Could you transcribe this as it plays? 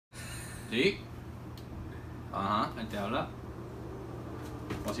Sí. Ajá, él te habla.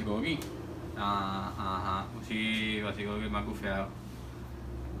 Basicoqui. Ajá. Sí, Basicoqui me ha cufeado.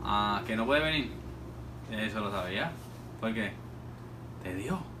 Que no puede venir. Eso lo sabía. ¿Por qué? ¿Te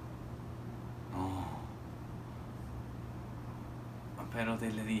dio? No. Pero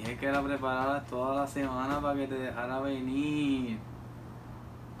le dije que la prepararas toda la semana para que te dejara venir.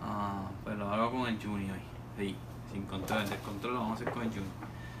 Pues lo hago con el Juni hoy. Sí, sin control, el descontrol lo vamos a hacer con el Juni.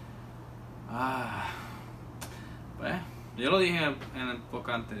 Pues, yo lo dije en el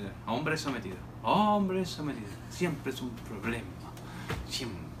podcast anterior. Hombre sometido. Siempre es un problema.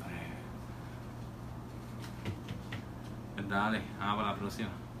 Siempre. Pues dale, para la próxima.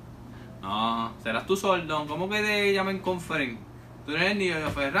 No, serás tú Soldón. ¿Cómo que te llamen conferen? Tú no eres ni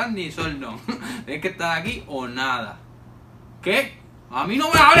Ferran ni Soldón. Tienes que estar aquí o nada. ¿Qué? ¡A mí no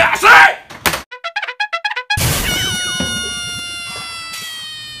me hables así!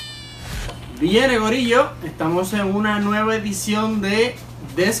 Viene gorillo, estamos en una nueva edición de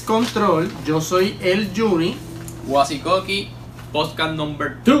DesCONTROL. Yo soy el Juni. Wasikoki, podcast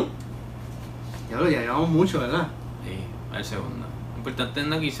number 2. Ya llevamos mucho, ¿verdad? Sí, el segundo. Lo importante es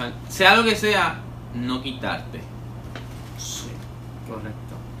no quitar. Sea lo que sea, no quitarte. Sí, correcto.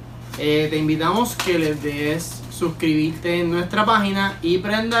 Te invitamos que le des suscribirte en nuestra página y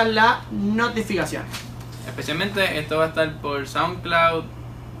prendas la notificación. Especialmente esto va a estar por SoundCloud,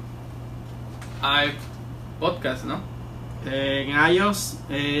 podcast, ¿no? En iOS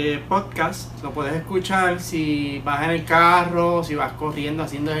podcast lo puedes escuchar si vas en el carro, si vas corriendo,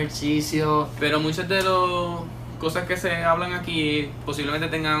 haciendo ejercicio. Pero muchas de las cosas que se hablan aquí posiblemente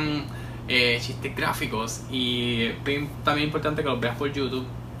tengan chistes gráficos y es también importante que los veas por YouTube.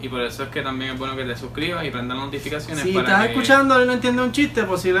 Y por eso es que también es bueno que te suscribas y prendas las notificaciones. Si para estás que... escuchando y no entiendes un chiste,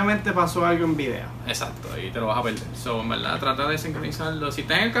 posiblemente pasó algo en video. Exacto, y te lo vas a perder. So, en verdad, trata de sincronizarlo. Si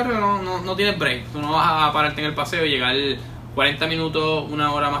estás en el carro, no tienes break. Tú no vas a pararte en el paseo y llegar 40 minutos,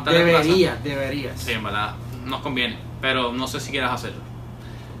 una hora más tarde. Deberías. Sí, en verdad, nos conviene. Pero no sé si quieras hacerlo.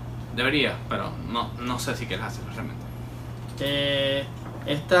 Deberías, pero no sé si quieres hacerlo realmente.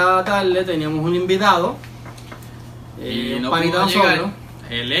 Esta tarde teníamos un invitado. Y un no panita pudo llegar. solo.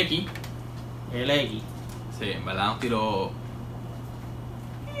 El X. Sí, en verdad nos tiró.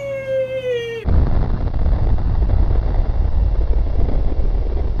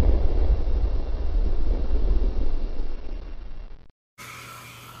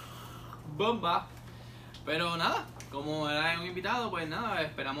 Bomba. Pero nada, como era un invitado, pues nada,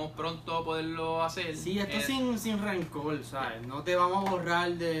 esperamos pronto poderlo hacer. Sí, esto sin rencor, ¿sabes? No te vamos a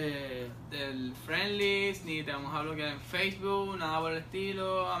borrar del friend list, ni te vamos a bloquear en Facebook, nada por el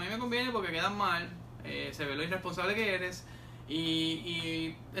estilo. A mí me conviene porque quedas mal, se ve lo irresponsable que eres.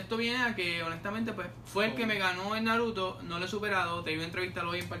 Y esto viene a que honestamente pues fue el que me ganó en Naruto, no lo he superado, te iba a entrevistar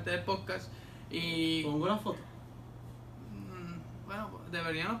hoy en parte del podcast y... ¿Pongo la foto? Bueno,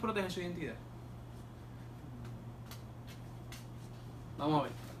 deberíamos proteger su identidad. Vamos a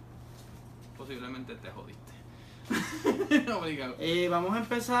ver. Posiblemente te jodiste. No, vamos a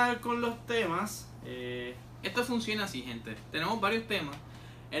empezar con los temas. Esto funciona así, gente. Tenemos varios temas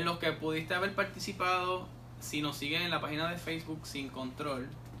en los que pudiste haber participado si nos siguen en la página de Facebook Sin Control.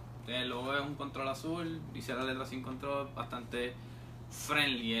 El logo es un control azul, dice la letra Sin Control, bastante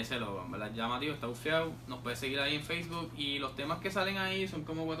friendly ese logo, ¿verdad? Llamativo, está bufiado. Nos puedes seguir ahí en Facebook y los temas que salen ahí son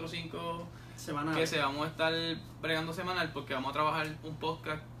como 4 o 5 semanal. Que se vamos a estar bregando semanal porque vamos a trabajar un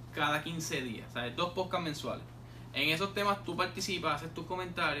podcast cada 15 días, o sea, 2 podcasts mensuales. En esos temas tú participas, haces tus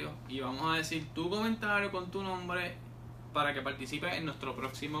comentarios y vamos a decir tu comentario con tu nombre para que participes en nuestro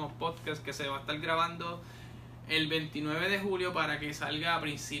próximo podcast que se va a estar grabando el 29 de julio para que salga a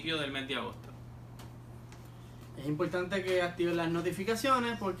principios del mes de agosto. Es importante que actives las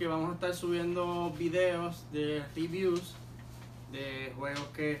notificaciones porque vamos a estar subiendo videos de reviews de juegos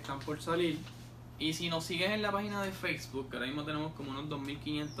que están por salir. Y si nos sigues en la página de Facebook, que ahora mismo tenemos como unos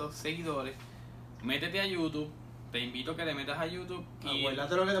 2.500 seguidores, métete a YouTube. Te invito a que te metas a YouTube y...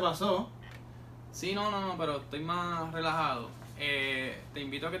 Acuérdate lo que te pasó. Sí, no, pero estoy más relajado. Te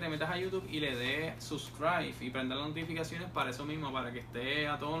invito a que te metas a YouTube y le des subscribe y prenda las notificaciones para eso mismo, para que esté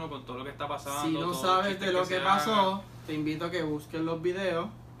a tono con todo lo que está pasando. Si no sabes de lo que pasó, te invito a que busques los videos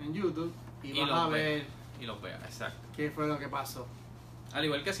en YouTube y vas a ver y los veas, exacto. ¿Qué fue lo que pasó? Al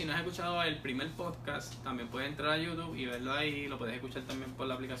igual que si no has escuchado el primer podcast, también puedes entrar a YouTube y verlo ahí. Lo puedes escuchar también por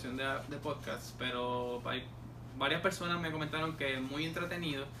la aplicación de podcast. Pero hay varias personas me comentaron que es muy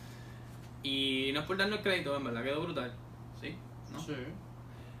entretenido. Y no es por darle el crédito, en verdad quedó brutal. ¿Sí? ¿No? Sí.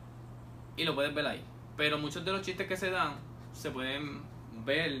 Y lo puedes ver ahí. Pero muchos de los chistes que se dan se pueden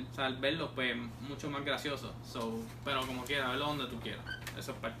verlo pues mucho más gracioso. Pero como quieras, verlo donde tú quieras.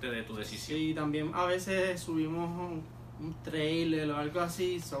 Eso es parte de tu decisión. Sí, también a veces subimos un trailer o algo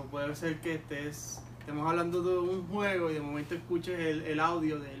así, puede ser que estemos hablando de un juego y de momento escuches el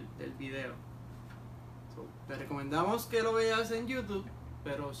audio del video. Te recomendamos que lo veas en YouTube,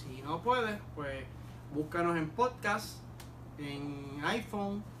 pero si no puedes, pues búscanos en podcast, en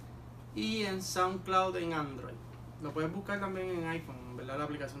iPhone y en SoundCloud en Android. Lo puedes buscar también en iPhone, en verdad la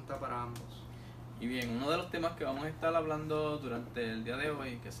aplicación está para ambos. Y bien, uno de los temas que vamos a estar hablando durante el día de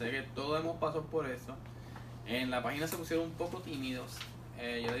hoy, que sé que todos hemos pasado por eso, en la página se pusieron un poco tímidos.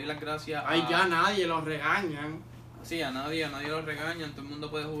 Yo le di las gracias Ay, ya nadie los regañan. Sí, a nadie los regañan, todo el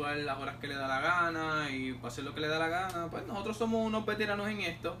mundo puede jugar las horas que le da la gana y hacer lo que le da la gana. Pues nosotros somos unos veteranos en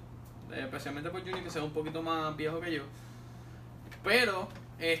esto, especialmente por Juni, que sea un poquito más viejo que yo. Pero,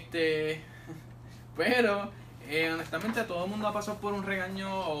 honestamente todo el mundo ha pasado por un regaño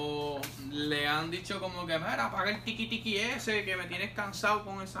o le han dicho como que mira, apaga el tiki tiki ese que me tienes cansado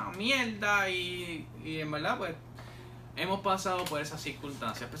con esa mierda y en verdad pues hemos pasado por esas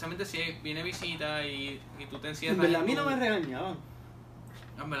circunstancias, especialmente si viene visita y tú te encierras. En verdad a mí no me regañaban.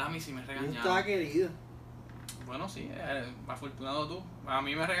 En verdad a mí sí me regañaban. Yo estaba querido. Bueno, sí, afortunado tú. A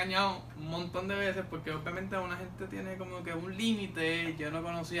mí me ha regañado un montón de veces porque obviamente una gente tiene como que un límite. Yo no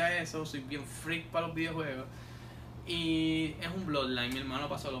conocía eso, soy bien freak para los videojuegos. Y es un bloodline, mi hermano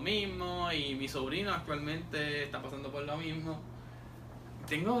pasó lo mismo y mi sobrino actualmente está pasando por lo mismo.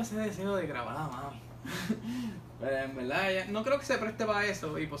 Tengo ese deseo de grabar a mami. Pero en verdad no creo que se preste para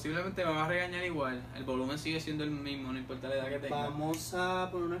eso y posiblemente me va a regañar igual. El volumen sigue siendo el mismo, no importa la edad que tenga. Vamos a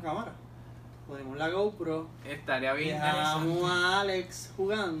poner una cámara. Ponemos la GoPro. Estaría bien dejamos a Alex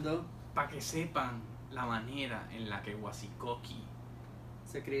jugando. Para que sepan la manera en la que Wasikoki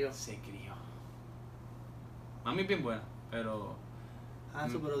se crió. Mami es bien buena, pero...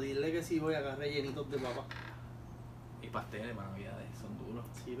 Pero dile que sí voy a agarrar rellenitos de papa. Y pasteles para navidades, son duros.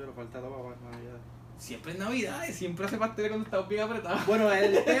 Sí, pero falta la papa en navidades. Siempre es navidades, siempre hace pasteles cuando estamos bien apretados. Bueno,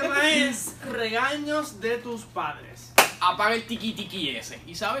 el tema es regaños de tus padres. Apaga el tiki tiki ese.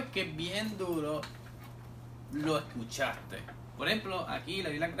 Y sabes que es bien duro, lo escuchaste. Por ejemplo, aquí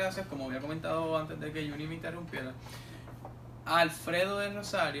le di las gracias, como había comentado antes de que Juni me interrumpiera. Alfredo de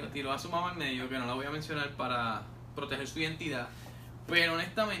Rosario tiró a su mamá al medio, que no la voy a mencionar para proteger su identidad. Pero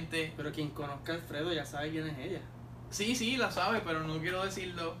honestamente... Pero quien conozca a Alfredo ya sabe quién es ella. Sí, la sabe, pero no quiero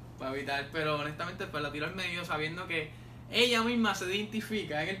decirlo para evitar. Pero honestamente pues la tiró al medio sabiendo que ella misma se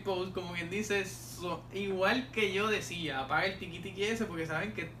identifica en el post, como quien dice, igual que yo decía, apaga el tiki tiki ese, porque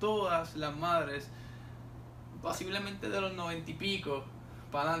saben que todas las madres, posiblemente de los 90 y pico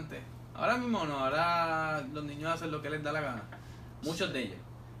para adelante, ahora mismo no, ahora los niños hacen lo que les da la gana, muchos de ellos,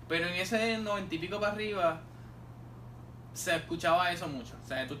 pero en ese 90 y pico para arriba se escuchaba eso mucho. O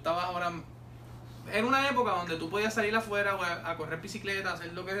sea, tú estabas ahora, era una época donde tú podías salir afuera a correr bicicleta,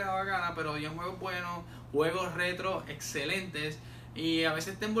 hacer lo que te daba gana, pero había juegos buenos, juegos retro excelentes, y a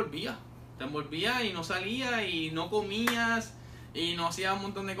veces te envolvía y no salías y no comías y no hacías un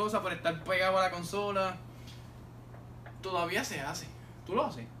montón de cosas por estar pegado a la consola. Todavía se hace. ¿Tú lo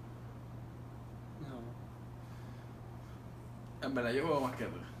haces? No. En verdad yo juego más que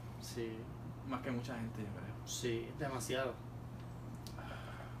tú. Sí. Más que mucha gente, yo creo. Sí, demasiado.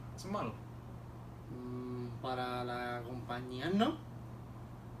 ¿Eso es malo? Para la compañía no.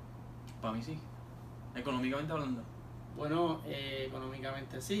 Para mí sí. Económicamente hablando. Bueno,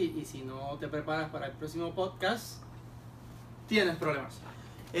 económicamente sí. Y si no te preparas para el próximo podcast, tienes problemas.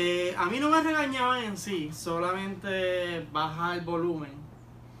 A mí no me regañaban en sí, solamente baja el volumen.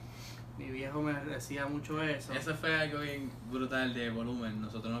 Mi viejo me decía mucho eso. Eso fue algo bien brutal de volumen.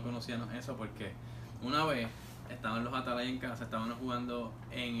 Nosotros no conocíamos eso porque una vez estaban los Atalaya en casa, estábamos jugando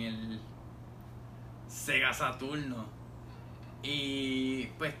en el Sega Saturno y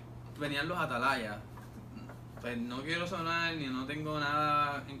pues venían los Atalaya. Pues no quiero sonar ni no tengo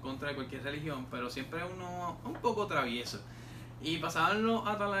nada en contra de cualquier religión, pero siempre uno un poco travieso. Y pasaban los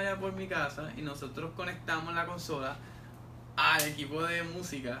Atalaya por mi casa y nosotros conectamos la consola al equipo de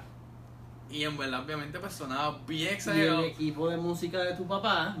música. Y en verdad, obviamente, pues sonaba bien exagerado. Y el equipo de música de tu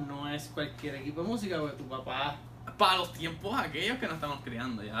papá no es cualquier equipo de música, porque tu papá... Para los tiempos aquellos que nos estamos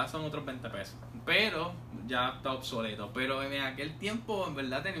criando, ya son otros 20 pesos. Pero ya está obsoleto. Pero en aquel tiempo, en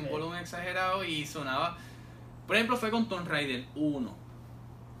verdad, tenía un volumen exagerado y sonaba... Por ejemplo, fue con Tomb Raider 1.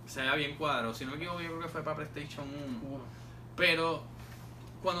 Se veía bien cuadrado. Si no me equivoco, yo creo que fue para PlayStation 1. Pero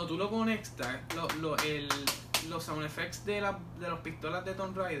cuando tú lo conectas, los sound effects de las pistolas de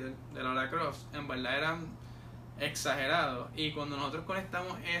Tomb Raider, de Lara Croft, en verdad eran exagerados. Y cuando nosotros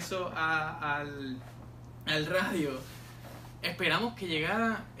conectamos eso al radio, esperamos que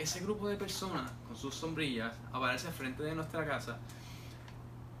llegara ese grupo de personas con sus sombrillas a pararse al frente de nuestra casa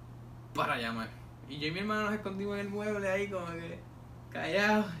para llamar. Y yo y mi hermano nos escondimos en el mueble ahí como que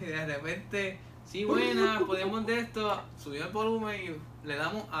callados y de repente, sí, buena, podemos de esto, subió el volumen y le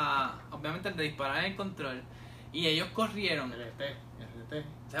damos a, obviamente, al de disparar en el control. Y ellos corrieron. RT.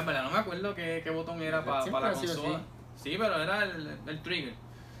 O sea, en verdad no me acuerdo qué botón era para la consola. Sí, pero era el trigger.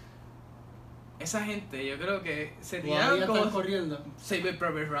 Esa gente, yo creo que se tiraron como... corriendo. Saving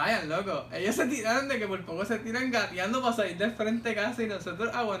Private Ryan, loco. Ellos se tiraron de que por poco se tiran gateando para salir del frente de casa y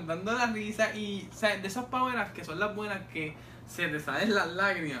nosotros aguantando la risa. Y, o sea, de esas paveras que son las buenas que se te salen las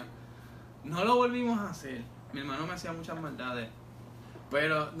lágrimas. No lo volvimos a hacer. Mi hermano me hacía muchas maldades.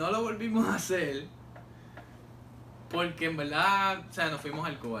 Pero no lo volvimos a hacer. Porque en verdad, o sea, nos fuimos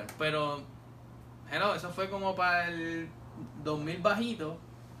al Cuba. Pero, hello, eso fue como para el 2000 bajito.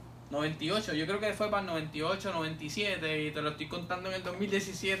 98, yo creo que fue para el 98, 97 y te lo estoy contando en el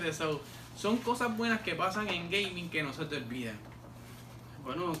 2017. Son cosas buenas que pasan en gaming que no se te olvidan.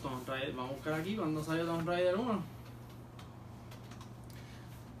 Bueno, Tomb Raider, vamos a buscar aquí cuando salió Tomb Raider 1.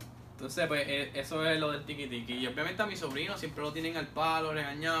 Entonces, pues eso es lo del tiki tiki. Y obviamente a mis sobrinos siempre lo tienen al palo,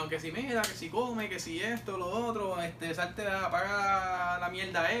 regañado, que si mira, que si come, que si esto, lo otro, salte, apaga la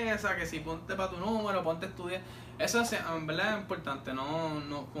mierda esa, que si ponte para tu número, ponte a estudiar. Eso en verdad es importante,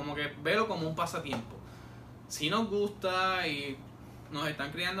 no, como que verlo como un pasatiempo. Si nos gusta y nos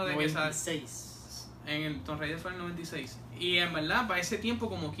están criando de 96. que en el Tomb Raider fue en el 96. Y en verdad, para ese tiempo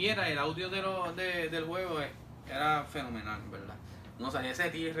como quiera, el audio del juego era fenomenal, en verdad. No salía ese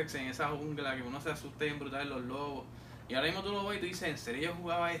T-Rex en esa jungla que uno se asuste bien brutal los lobos. Y ahora mismo tú lo ves y tú dices, ¿en serio yo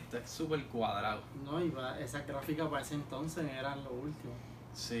jugaba esto? Es súper cuadrado. No, y esas gráficas para ese entonces eran lo último.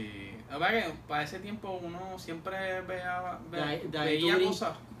 Sí, la verdad que para ese tiempo uno siempre veía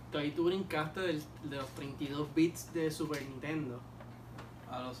cosas. De ahí tú brincaste de los 32 bits de Super Nintendo.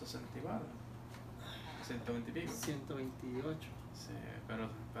 A los 64. 120 y pico. 128. Sí,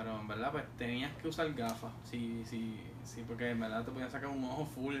 pero en verdad pues tenías que usar gafas. Sí, porque en verdad te podían sacar un ojo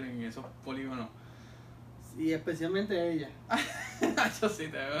full en esos polígonos. Y especialmente ella. Yo sí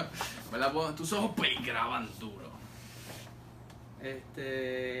te veo. ¿Verdad? Tus ojos peligraban duro.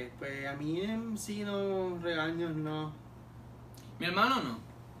 Pues a mí en sí no, regaños no. Mi hermano no.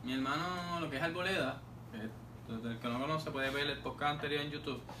 Mi hermano, lo que es Arboleda, el que no conoce puede ver el podcast anterior en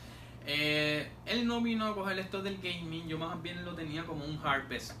YouTube. Él no vino a coger esto del gaming, yo más bien lo tenía como un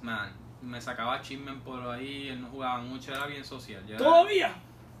harvest man. Me sacaba achievement por ahí, él no jugaba mucho, era bien social. ¿Todavía?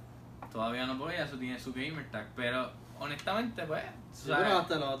 Todavía no podía, eso tiene su gamer tag, pero honestamente pues... Sí, pero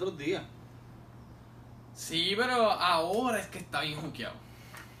hasta los otros días. Sí, pero ahora es que está bien juqueado.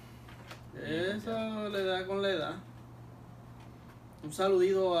 Eso le da con la edad. Un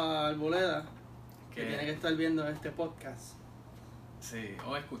saludito a Arboleda, que tiene que estar viendo este podcast. Sí,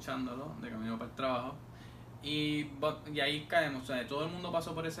 o escuchándolo de camino para el trabajo. Y ahí caemos, o sea, todo el mundo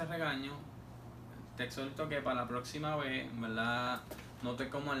pasó por ese regaño. Te exhorto que para la próxima vez, en verdad, no te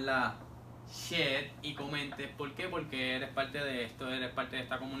comas la shit y comentes. ¿Por qué? Porque eres parte de esto, eres parte de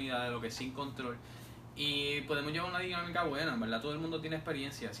esta comunidad, de lo que es Sin Control. Y podemos llevar una dinámica buena, en verdad, todo el mundo tiene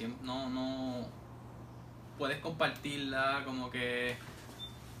experiencia. No puedes compartirla, como que...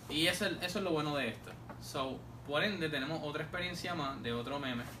 Y eso es lo bueno de esto. Por ende, tenemos otra experiencia más de otro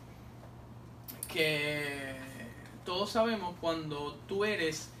meme. Que todos sabemos cuando tú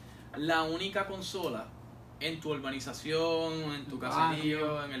eres la única consola en tu urbanización, en tu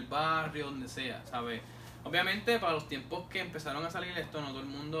caserío, en el barrio, donde sea, ¿sabes? Obviamente, para los tiempos que empezaron a salir esto, no todo el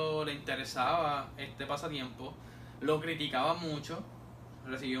mundo le interesaba este pasatiempo. Lo criticaba mucho,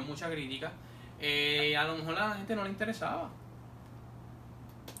 recibió mucha crítica. A lo mejor a la gente no le interesaba.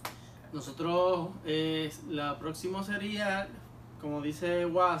 Nosotros, la próxima sería, como dice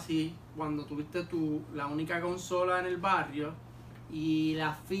Wasi, cuando tuviste la única consola en el barrio y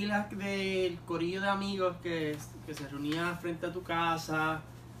las filas del corillo de amigos que se reunían frente a tu casa,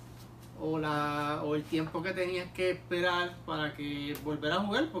 o el tiempo que tenías que esperar para que volver a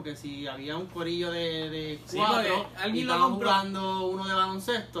jugar, porque si había un corillo de 4 y estaban jugando uno de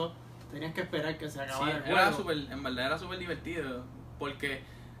baloncesto, tenías que esperar que se acabara el juego. En verdad era súper divertido, porque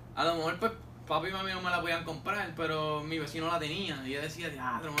a lo mejor pues papi y mami no me la podían comprar, pero mi vecino la tenía, y yo decía,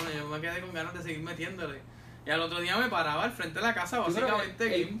 hermano, yo me quedé con ganas de seguir metiéndole. Y al otro día me paraba al frente de la casa, básicamente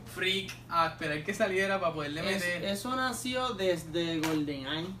Game Freak, a esperar que saliera para poderle meter. Eso nació desde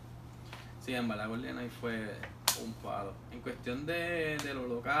GoldenEye. Sí, en verdad GoldenEye fue un palo. En cuestión de lo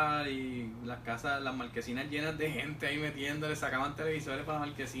local y las casas, las marquesinas llenas de gente ahí metiéndole, sacaban televisores para la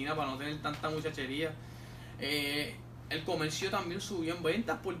marquesina para no tener tanta muchachería. El comercio también subió en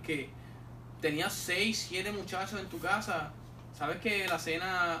ventas porque tenías 6, 7 muchachos en tu casa ¿sabes que la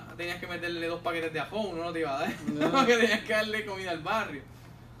cena tenías que meterle 2 paquetes de ajo? Uno no te iba a dar. No. Que tenías que darle comida al barrio.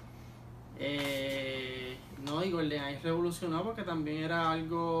 No, y GoldenEye revolucionó porque también era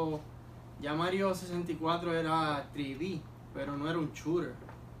algo... Ya Mario 64 era 3D, pero no era un shooter.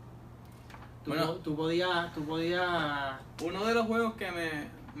 Tú podías... Uno de los juegos que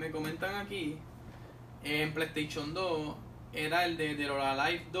me comentan aquí en PlayStation 2 era el de Dead or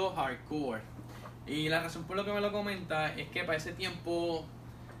Alive 2 Hardcore. Y la razón por la que me lo comenta es que para ese tiempo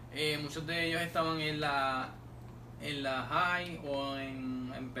muchos de ellos estaban en la high o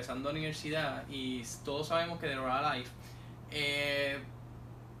empezando la universidad, y todos sabemos que Dead or Alive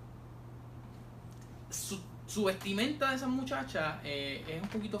su vestimenta de esas muchachas es un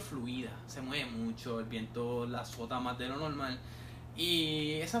poquito fluida, se mueve mucho, el viento la azota más de lo normal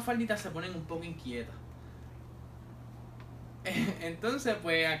y esas falditas se ponen un poco inquietas. Entonces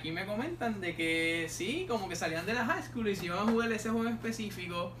pues aquí me comentan de que sí, como que salían de la high school y se iban a jugar ese juego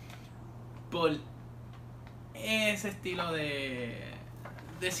específico por ese estilo de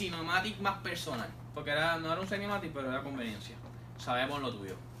cinematic más personal, porque no era un cinematic, pero era conveniencia. Sabemos lo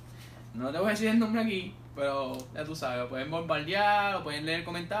tuyo. No te voy a decir el nombre aquí, pero ya tú sabes, pueden bombardear o pueden leer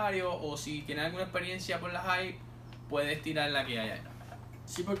comentarios, o si tienes alguna experiencia por la hype, puedes tirar la que haya.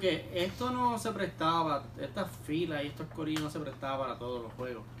 Sí, porque esto no se prestaba, estas filas y estos corillos no se prestaban para todos los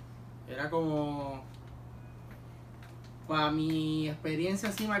juegos. Era como... Para mi experiencia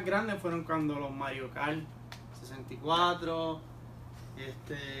así más grande fueron cuando los Mario Kart 64,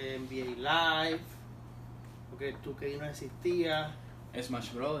 NBA Live, porque 2K no existía.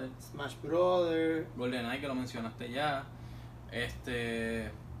 Smash Brothers, GoldenEye, que lo mencionaste ya.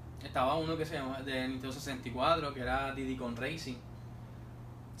 Estaba uno que se llamaba de Nintendo 64, que era Diddy Kong Racing.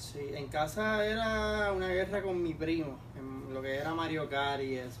 Sí, en casa era una guerra con mi primo, en lo que era Mario Kart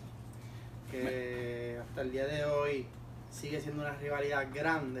y eso. Que hasta el día de hoy sigue siendo una rivalidad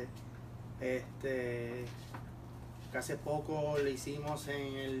grande. Que hace poco le hicimos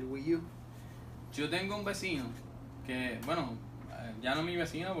en el Wii U. Yo tengo un vecino que, bueno, ya no mi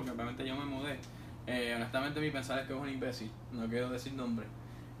vecino porque obviamente yo me mudé. Honestamente mi pensar es que es un imbécil, no quiero decir nombre.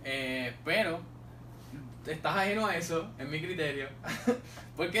 Pero estás ajeno a eso, en mi criterio.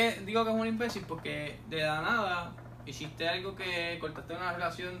 ¿Por qué digo que es un imbécil? Porque de la nada hiciste algo que cortaste una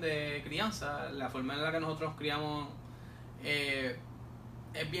relación de crianza. La forma en la que nosotros criamos es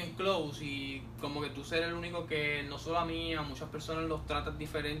bien close, y como que tú ser el único que no solo a mí, a muchas personas los tratas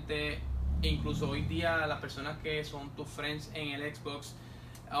diferente. E incluso hoy día las personas que son tus friends en el Xbox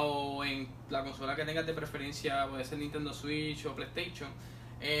o en la consola que tengas de preferencia, puede ser Nintendo Switch o PlayStation,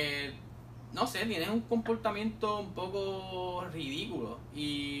 no sé, tienes un comportamiento un poco ridículo.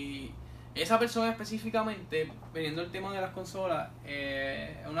 Y esa persona específicamente, veniendo el tema de las consolas,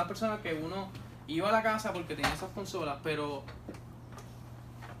 es una persona que uno iba a la casa porque tenía esas consolas, pero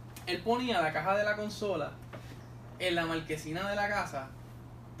él ponía la caja de la consola en la marquesina de la casa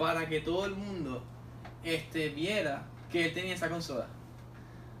para que todo el mundo viera que él tenía esa consola.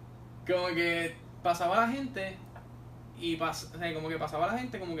 Como que pasaba la gente y como que pasaba la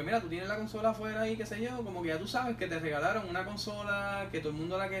gente como que mira, tú tienes la consola afuera y qué sé yo, como que ya tú sabes que te regalaron una consola que todo el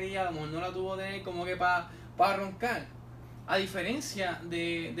mundo la quería, a lo mejor no la tuvo de él, como que para roncar. A diferencia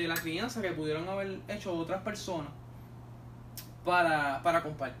de la crianza que pudieron haber hecho otras personas para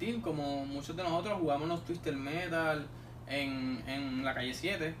compartir, como muchos de nosotros jugamos los Twisted Metal en la calle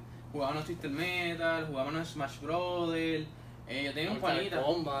 7, jugábamos Twisted Metal, jugábamos Smash Brothers. Yo tenía un panita,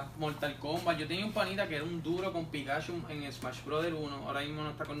 Mortal Kombat. Yo tenía un panita que era un duro con Pikachu en Smash Brothers 1. Ahora mismo no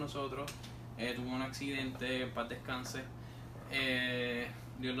está con nosotros. Tuvo un accidente, en paz descanse.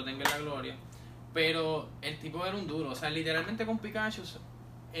 Dios lo tenga en la gloria. Pero el tipo era un duro. O sea, literalmente con Pikachu,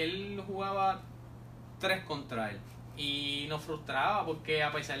 él jugaba 3 contra él. Y nos frustraba porque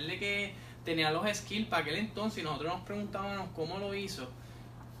a pesar de que tenía los skills para aquel entonces y nosotros nos preguntábamos cómo lo hizo,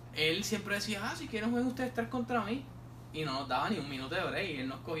 él siempre decía, si quieren jugar ustedes 3 contra mí. Y no nos daba ni un minuto de break. Él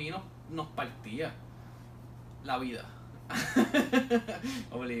nos cogía y nos partía la vida.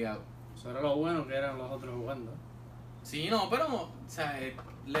 Obligado. Eso era lo bueno que eran los otros jugando. Sí, no, pero o sea,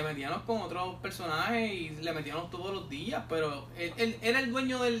 le metíamos con otros personajes y le metíamos todos los días, pero él era el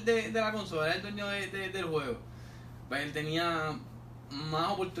dueño de la consola, era el dueño del juego. Pues él tenía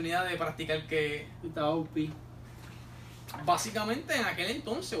más oportunidad de practicar que... Estaba OP. Básicamente en aquel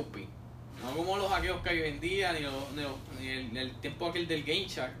entonces OP. No como los hackeos que hoy en día, ni el tiempo aquel del Game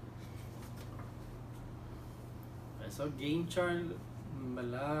Shark. Esos Game Shark, en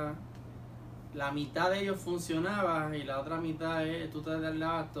verdad, la mitad de ellos funcionaba y la otra mitad tú te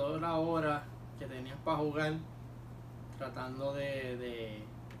dabas toda la hora que tenías para jugar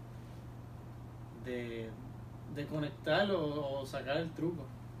desconectar o sacar el truco.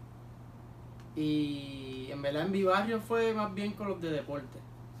 Y en verdad en mi barrio fue más bien con los de deporte.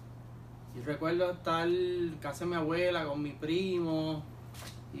 Y recuerdo estar en casa de mi abuela con mi primo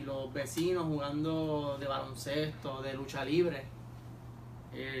y los vecinos jugando de baloncesto, de lucha libre,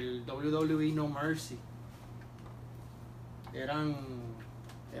 el WWE No Mercy. Eran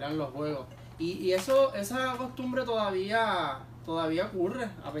los juegos. Y esa costumbre todavía ocurre,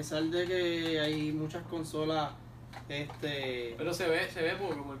 a pesar de que hay muchas consolas. Pero se ve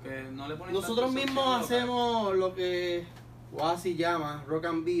poco porque no le ponen Nosotros tanto mismos sentido hacemos lo que Wasi llama Rock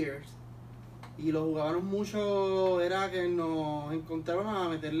and Beers. Y lo jugábamos mucho, era que nos encontrábamos a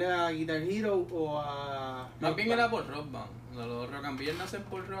meterle a Guitar Hero o a... Más bien era por Rock Band. Los Rock and Beer nacen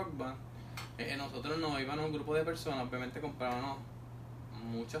por Rock Band. Nosotros nos íbamos a un grupo de personas, obviamente comprábamos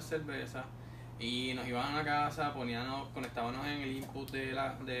muchas cervezas y nos iban a la casa, conectábamos en el input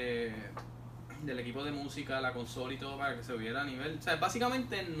del equipo de música, la consola y todo para que se viera a nivel. O sea,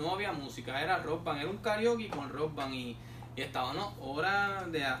 básicamente no había música, era Rock Band, era un karaoke con Rock Band y estábamos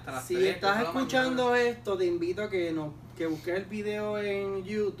horas de hasta las 3. Si estás escuchando esto, te invito a que busques el video en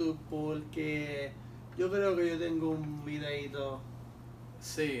YouTube, porque yo creo que yo tengo un videito.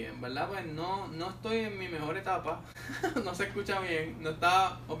 Sí, en verdad pues no estoy en mi mejor etapa, no se escucha bien, no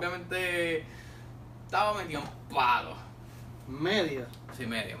estaba, obviamente, estaba metido en palo. ¿Medio? Sí,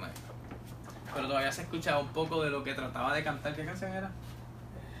 medio. Pero todavía se escuchaba un poco de lo que trataba de cantar. ¿Qué canción era?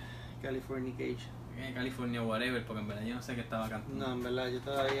 Californication. California Whatever, porque en verdad yo no sé qué estaba cantando. No, en verdad yo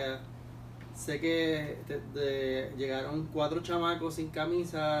todavía sé que llegaron 4 chamacos sin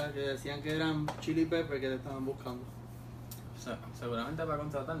camisa que decían que eran Chili Pepper que te estaban buscando. O sea, seguramente para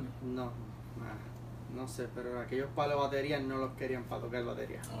contratarme. No sé, pero aquellos palos de batería no los querían para tocar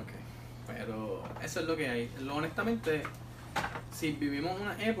batería. Ok, pero eso es lo que hay. Honestamente, si vivimos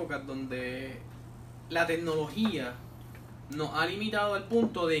una época donde la tecnología nos ha limitado al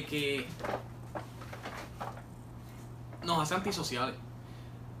punto de que nos hace antisociales.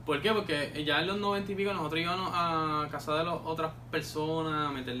 ¿Por qué? Porque ya en los 90 y pico nosotros íbamos a casa de las otras personas,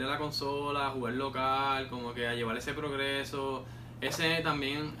 a meterle la consola, a jugar local, como que a llevar ese progreso. Ese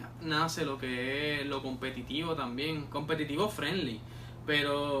también nace lo que es lo competitivo también, competitivo friendly.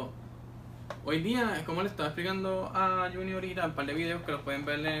 Pero hoy día, es como le estaba explicando a Junior ahorita, un par de videos que los pueden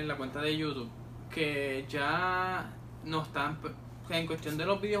ver en la cuenta de YouTube, que ya no están, en cuestión de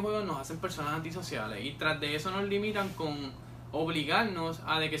los videojuegos nos hacen personas antisociales y tras de eso nos limitan con obligarnos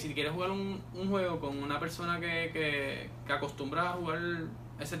a de que si quieres jugar un juego con una persona que acostumbra a jugar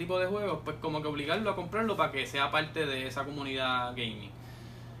ese tipo de juegos, pues como que obligarlo a comprarlo para que sea parte de esa comunidad gaming.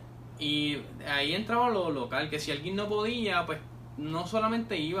 Y ahí entraba lo local, que si alguien no podía, pues no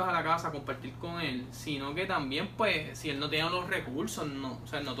solamente ibas a la casa a compartir con él, sino que también pues si él no tenía los recursos, o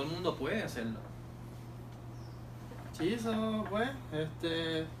sea, no todo el mundo puede hacerlo. Sí, eso pues,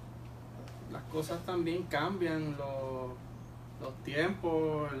 las cosas también cambian, los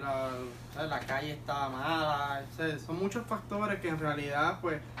tiempos, la calle está mala, o sea, son muchos factores que en realidad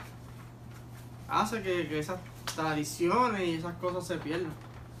pues hace que esas tradiciones y esas cosas se pierdan.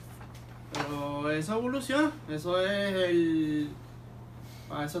 Pero eso evoluciona, eso es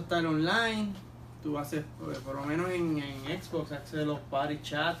para eso está el online, tú haces, por lo menos en Xbox, haces los party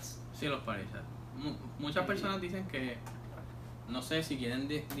chats. Sí, los party chats. Muchas personas dicen que no sé si quieren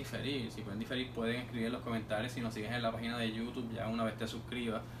diferir, si pueden diferir pueden escribir en los comentarios si nos sigues en la página de YouTube ya una vez te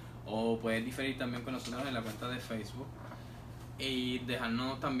suscribas, o puedes diferir también con nosotros en la cuenta de Facebook y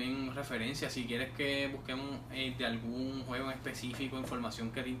dejarnos también referencias si quieres que busquemos de algún juego en específico,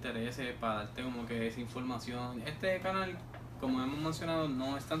 información que te interese para darte como que esa información. Este canal, como hemos mencionado,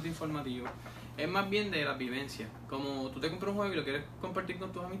 no es tanto informativo, es más bien de la vivencia. Como tú te compras un juego y lo quieres compartir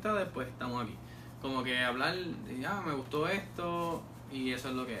con tus amistades, pues estamos aquí. Como que hablar, me gustó esto y eso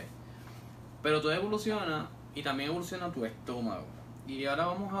es lo que es. Pero todo evoluciona y también evoluciona tu estómago. Y ahora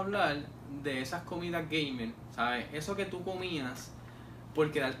vamos a hablar de esas comidas gamer, ¿sabes? Eso que tú comías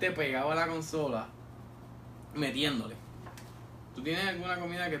por quedarte pegado a la consola metiéndole. ¿Tú tienes alguna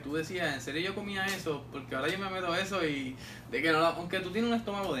comida que tú decías, en serio yo comía eso? Porque ahora yo me meto a eso y de que no aunque tú tienes un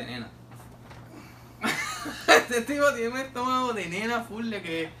estómago de nena. Este tipo tiene un estómago de nena full de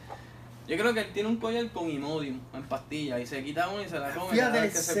que yo creo que él tiene un collar con Imodium en pastillas y se quita uno y se la come. Fíjate,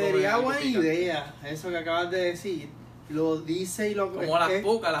 sería buena idea eso que acabas de decir. Lo dice y lo... Como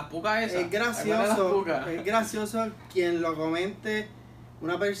las pucas esas. Es gracioso quien lo comente,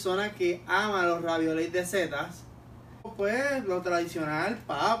 una persona que ama los raviolis de setas. Pues lo tradicional,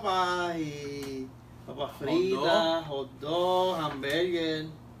 papas y papas fritas, hot dog, hamburger.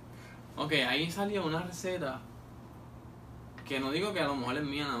 Ok, ahí salió una receta que no digo que a lo mejor es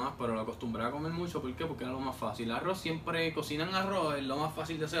mía nada más, pero lo acostumbré a comer mucho. ¿Por qué? Porque era lo más fácil. El arroz siempre cocinan arroz, es lo más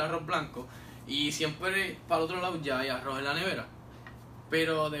fácil de hacer arroz blanco. Y siempre para el otro lado ya hay arroz en la nevera.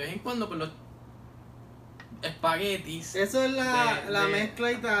 Pero de vez en cuando, pues los espaguetis. Eso es la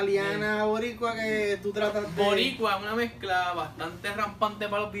mezcla italiana boricua que tú tratas de... Boricua es una mezcla bastante rampante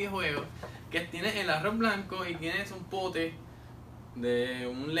para los videojuegos. Que tienes el arroz blanco y tienes un pote de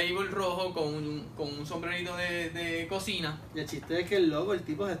un label rojo con un sombrerito de cocina. Y el chiste es que el loco, el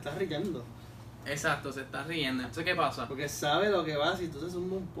tipo se está riendo. Exacto, se está riendo. Entonces, ¿qué pasa? Porque sabe lo que va si tú te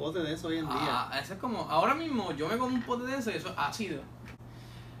sumas un pote de eso hoy en día. Eso es como, ahora mismo yo me como un pote de eso y eso es ácido.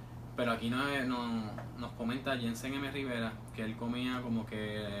 Pero aquí nos comenta Jensen M. Rivera que él comía como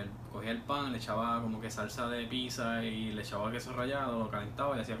que él cogía el pan, le echaba como que salsa de pizza y le echaba queso rallado, lo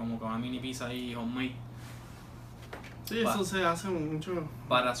calentaba y hacía como que una mini pizza ahí homemade. Sí, eso se hace mucho.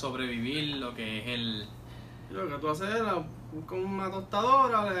 Para sobrevivir lo que es el... Lo que tú haces es con una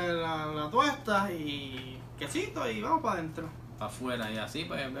tostadora, la tuestas y quesito y vamos para adentro. Para afuera y así,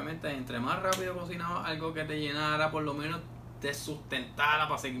 pues obviamente entre más rápido cocinabas algo que te llenara, por lo menos te sustentara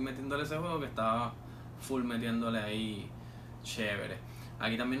para seguir metiéndole ese juego que estaba full metiéndole ahí chévere.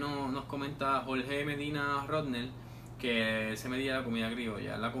 Aquí también nos comenta Jorge Medina Rodnell que se medía la comida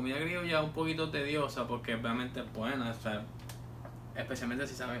criolla. La comida criolla es un poquito tediosa porque obviamente es buena, o sea, especialmente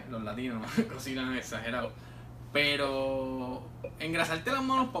si sabes, los latinos cocinan exagerado. Pero engrasarte las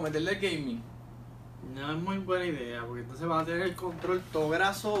manos para meterle el gaming no es muy buena idea, porque entonces van a tener el control todo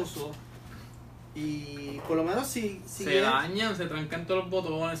grasoso. Y por lo menos si se dañan, se trancan todos los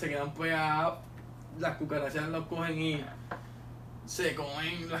botones, se quedan pegados, las cucarachas los cogen y se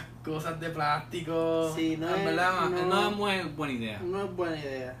comen las cosas de plástico. Sí, no es muy buena idea. No es buena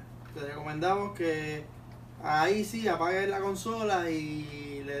idea. Te recomendamos que ahí sí apagues la consola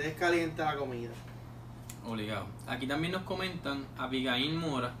y le des caliente a la comida. Obligado. Aquí también nos comentan Abigail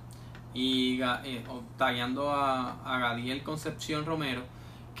Mora y tagueando a Gadiel Concepción Romero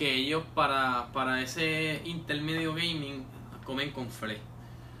que ellos para ese intermedio gaming comen con flay.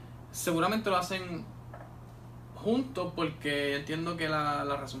 Seguramente lo hacen juntos porque entiendo que la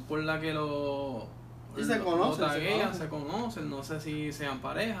razón por la que y se conocen, se conocen, no sé si sean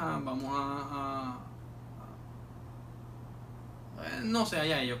pareja, vamos no sé,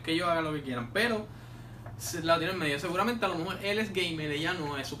 allá ellos, que ellos hagan lo que quieran, pero la tienen medio. Seguramente a lo mejor él es gamer, ella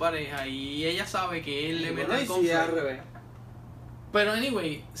no es su pareja y ella sabe que él le mete con flay. Al revés. Pero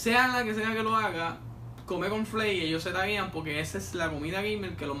anyway, sea la que sea que lo haga, come con flay y ellos se taguean porque esa es la comida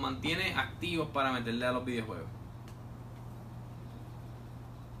gamer que los mantiene activos para meterle a los videojuegos.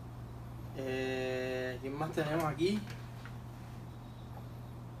 ¿Quién más tenemos aquí?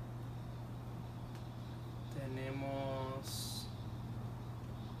 Tenemos...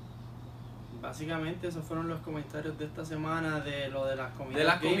 Básicamente esos fueron los comentarios de esta semana de lo de las comidas gamer. De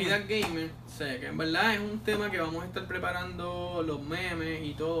las comidas gamer, sé que en verdad es un tema que vamos a estar preparando los memes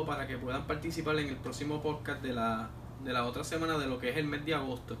y todo para que puedan participar en el próximo podcast de la otra semana de lo que es el mes de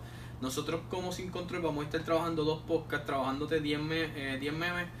agosto. Nosotros como Sin Control vamos a estar trabajando 2 podcasts, trabajándote 10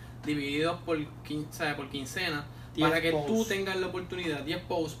 memes divididos por quincena, para que tú tengas la oportunidad, 10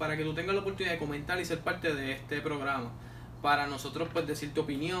 posts, para que tú tengas la oportunidad de comentar y ser parte de este programa. Para nosotros pues decir tu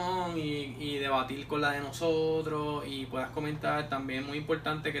opinión y debatir con la de nosotros y puedas comentar. También es muy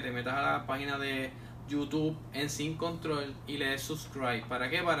importante que te metas a la página de YouTube en Sin Control y le des subscribe. ¿Para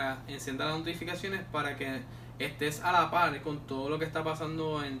qué? Para encender las notificaciones para que estés a la par con todo lo que está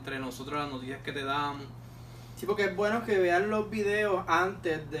pasando entre nosotros, las noticias que te damos. Sí, porque es bueno que vean los videos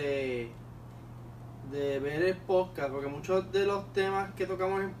antes de ver el podcast, porque muchos de los temas que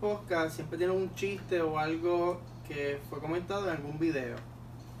tocamos en el podcast siempre tienen un chiste o algo que fue comentado en algún video.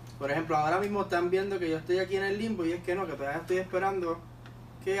 Por ejemplo, ahora mismo están viendo que yo estoy aquí en el limbo y es que no, que todavía estoy esperando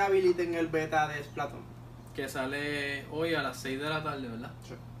que habiliten el beta de Splatoon. Que sale hoy a las 6 de la tarde, ¿verdad?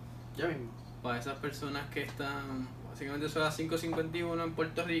 Sí. Ya mismo. Para esas personas que están, básicamente son las 5:51 en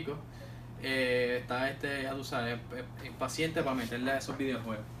Puerto Rico, está ya tú sabes, impaciente para meterle a esos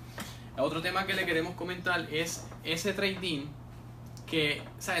videojuegos. Otro tema que le queremos comentar es ese trading que,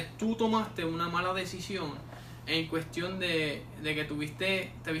 ¿sabes? Tú tomaste una mala decisión en cuestión de que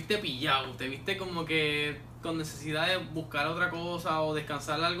te viste pillado, te viste como que con necesidad de buscar otra cosa o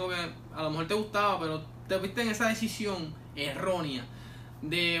descansar algo que a lo mejor te gustaba, pero te viste en esa decisión errónea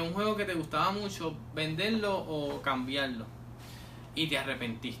de un juego que te gustaba mucho, venderlo o cambiarlo y te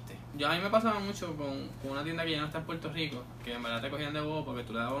arrepentiste. A mí me pasaba mucho con una tienda que ya no está en Puerto Rico, que en verdad te cogían de bobo porque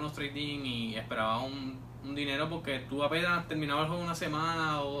tú le dabas unos trading y esperabas un dinero porque tú apenas terminabas el juego 1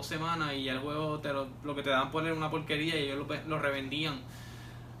 semana o 2 semanas y ya el juego lo que te daban por era una porquería y ellos lo revendían.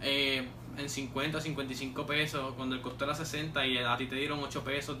 en 50, 55 pesos, cuando el costo era 60 y a ti te dieron 8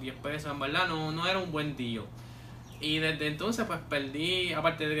 pesos, 10 pesos, en verdad no era un buen deal. Y desde entonces pues perdí,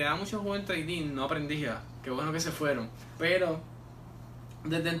 aparte de que daba muchos juegos en trading, no aprendí ya, qué bueno que se fueron. Pero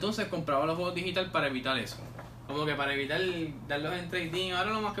desde entonces compraba los juegos digital para evitar eso. Como que para evitar darlos en trading.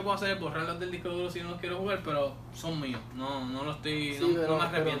 Ahora lo más que puedo hacer es borrarlos del disco duro si no los quiero jugar, pero son míos. No lo estoy, Sí, no me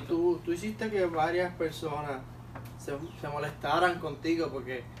arrepiento. Pero tú hiciste que varias personas se molestaran contigo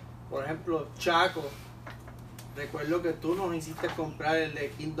porque, por ejemplo, Chaco, recuerdo que tú nos hiciste comprar el de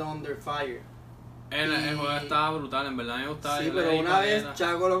Kingdom Under Fire. El juego estaba brutal, en verdad me gustaba. Sí, pero una vez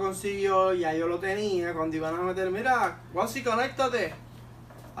Chaco lo consiguió, ya yo lo tenía, cuando iban a meter, mira, Wansi, conéctate.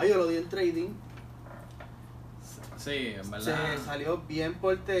 Ay, yo lo di en trading. Sí, en verdad. Se salió bien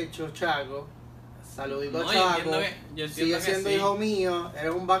por techo, Chaco. Saludito a No, Chaco. yo entiendo Sigue que siendo sí. hijo mío,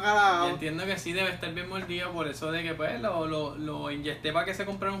 eres un bacalao. Yo entiendo que sí debe estar bien mordido por eso de que pues lo inyecté para que se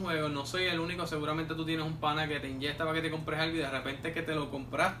comprara un juego. No soy el único, seguramente tú tienes un pana que te inyecta para que te compres algo y de repente que te lo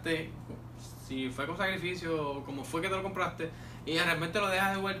compraste, si fue con sacrificio o como fue que te lo compraste, y de repente lo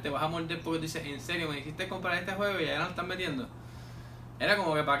dejas de vuelta, te vas a morder porque dices, en serio, me hiciste comprar este juego y ya lo están metiendo. Era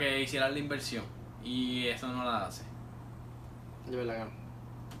como que para que hicieras la inversión y eso no la hace. De verdad que no.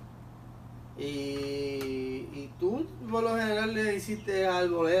 Y tú por lo general le hiciste al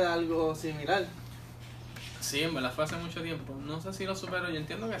Boleda algo similar. Sí, en verdad fue hace mucho tiempo. No sé si lo supero, yo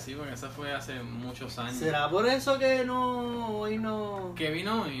entiendo que sí, porque eso fue hace muchos años. ¿Será por eso que hoy no? Que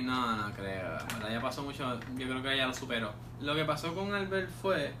vino y no creo, en verdad ya pasó mucho, yo creo que ya lo superó. Lo que pasó con Albert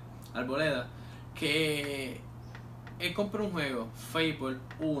fue, Arboleda, que él compró un juego, Fable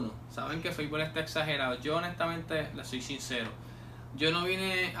 1. Saben que Fable está exagerado. Yo honestamente, le soy sincero, yo no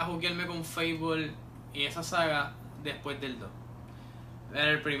vine a jugarme con Fable y esa saga después del 2.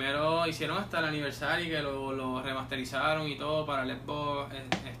 El primero hicieron hasta el aniversario que lo remasterizaron y todo para el Xbox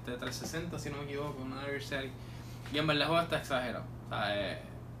 360, si no me equivoco, un aniversario. Y en verdad el juego está exagerado. O sea,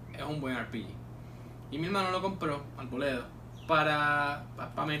 es un buen RPG. Y mi hermano lo compró al boleto para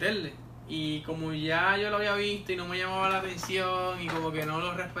meterle. Y como ya yo lo había visto y no me llamaba la atención y como que no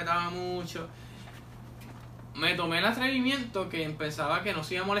lo respetaba mucho, me tomé el atrevimiento, que pensaba que no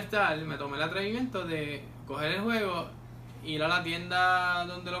se iba a molestar, me tomé el atrevimiento de coger el juego, ir a la tienda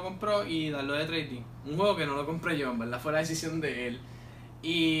donde lo compró y darlo de trading. Un juego que no lo compré yo, en verdad fue la decisión de él.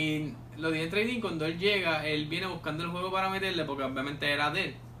 Y lo di en trading. Cuando él llega, él viene buscando el juego para meterle, porque obviamente era de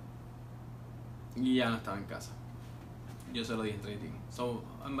él. Y ya no estaba en casa. Yo se lo di en trading. So,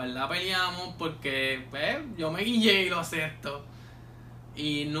 en verdad peleamos porque pues, yo me guillé y lo acepto.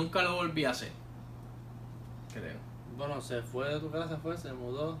 Y nunca lo volví a hacer. Creo. Bueno, se fue de tu casa, se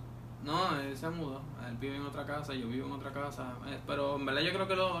mudó. No, él se mudó. Él vive en otra casa, yo vivo en otra casa. Pero en verdad yo creo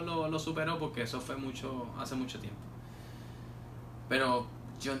que lo superó porque eso fue hace mucho tiempo. Pero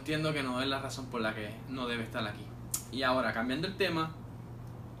yo entiendo que no es la razón por la que no debe estar aquí. Y ahora, cambiando el tema,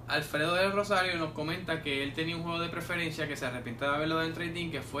 Alfredo del Rosario nos comenta que él tenía un juego de preferencia que se arrepiente de haberlo dado en trading,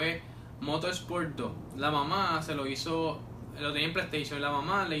 que fue Motorsport 2. La mamá se lo hizo, lo tenía en PlayStation, y la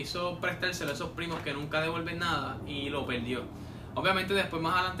mamá le hizo prestárselo a esos primos que nunca devuelven nada y lo perdió. Obviamente después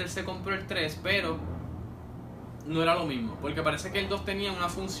más adelante él se compró el 3, pero no era lo mismo, porque parece que el 2 tenía una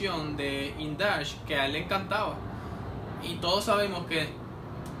función de in-dash que a él le encantaba. Y todos sabemos que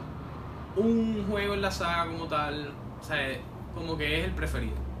un juego en la saga como tal, o sea, como que es el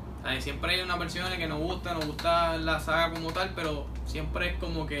preferido. O sea, siempre hay una versión que nos gusta la saga como tal, pero siempre es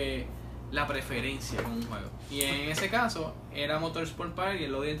como que la preferencia con un juego. Y en ese caso era Motorsport Park y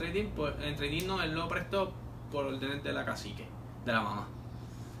él lo dio en trading no, él lo prestó por orden de la cacique, de la mamá.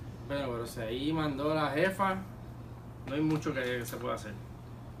 Pero si ahí mandó la jefa, no hay mucho que se pueda hacer.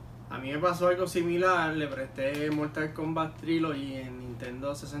 A mí me pasó algo similar, le presté Mortal Kombat Trilogy en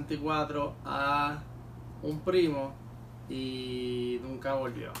Nintendo 64 a un primo y nunca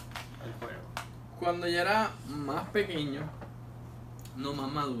volvió al juego. Cuando ya era más pequeño, no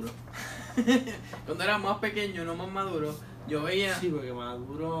más maduro. Cuando era más pequeño, no más maduro, yo veía... Sí, porque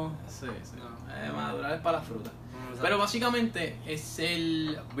maduro... Sí. No. Madurar es para la fruta. No, pero básicamente es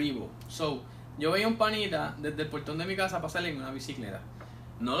el vivo. So, yo veía un panita desde el portón de mi casa pasar en una bicicleta.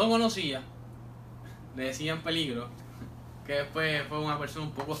 No lo conocía, le decían peligro, que después fue una persona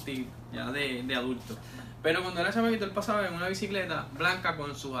un poco hostil, ya de adulto. Pero cuando era chamaquito él pasaba en una bicicleta blanca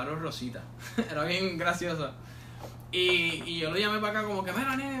con sus aros rositas. Era bien gracioso. Y yo lo llamé para acá como que,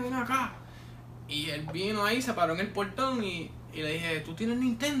 mira nene, ven acá. Y él vino ahí, se paró en el portón y le dije, ¿tú tienes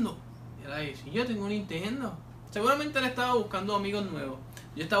Nintendo? Y él ahí, sí, yo tengo Nintendo. Seguramente él estaba buscando amigos nuevos.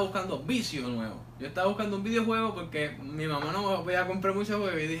 Yo estaba buscando vicio nuevo. Yo estaba buscando un videojuego porque mi mamá no me podía comprar muchos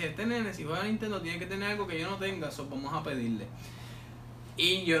juegos. Y dije, este nene, si juega a Nintendo, tiene que tener algo que yo no tenga. Eso vamos a pedirle.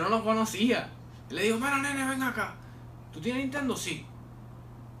 Y yo no lo conocía. Le digo, mira nene, ven acá. ¿Tú tienes Nintendo? Sí.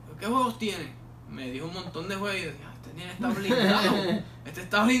 ¿Qué juegos tienes? Me dijo un montón de juegos y yo dije, este nene está blindado. Este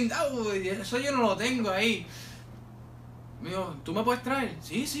está blindado. Y eso yo no lo tengo ahí. Me dijo, ¿tú me puedes traer?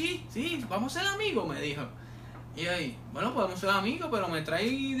 Sí, vamos a ser amigos, me dijo. Y ahí, bueno, podemos ser amigos, pero me trae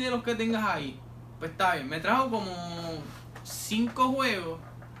de los que tengas ahí. Pues está bien, me trajo como 5 juegos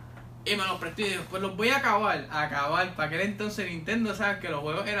y me los prestó y dijo, pues los voy a acabar. Para aquel entonces Nintendo, sabes que los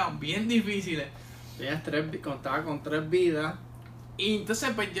juegos eran bien difíciles. Contaba con 3 vidas. Y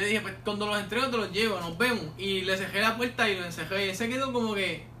entonces pues yo dije, pues cuando los entrego te los llevo, nos vemos. Y le cerré la puerta y lo encejé. Y él se quedó como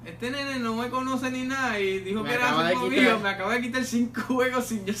que, este nene no me conoce ni nada. Y dijo que era su amigo. Me acaba de quitar 5 juegos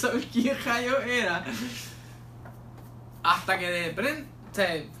sin yo saber quién rayo era. Hasta que de repente, o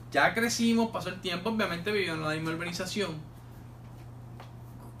sea, ya crecimos, pasó el tiempo, obviamente vivió en la misma urbanización.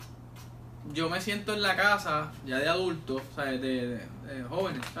 Yo me siento en la casa, ya de adultos, ¿sabes? De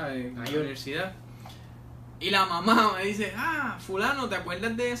jóvenes, ¿sabes? En la universidad. Y la mamá me dice, fulano, ¿te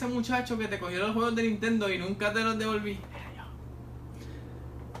acuerdas de ese muchacho que te cogió los juegos de Nintendo y nunca te los devolví?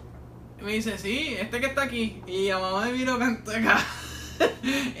 Y me dice, sí, este que está aquí. Y la mamá me miró canto acá.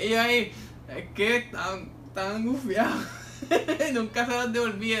 Y yo ahí, es que estaban gufiados. Nunca se los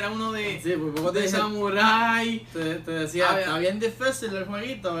devolví, era uno de, de samurai. Te decía, está bien difícil el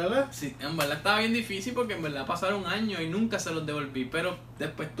jueguito, ¿verdad? Sí, en verdad estaba bien difícil porque en verdad pasaron años y nunca se los devolví. Pero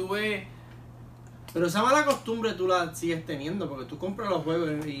después tuve... Pero esa mala costumbre tú la sigues teniendo porque tú compras los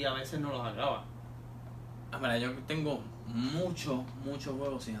juegos y a veces no los acabas. Mira, yo tengo muchos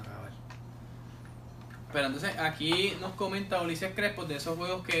juegos sin acabar. Pero entonces aquí nos comenta Ulises Crespo de esos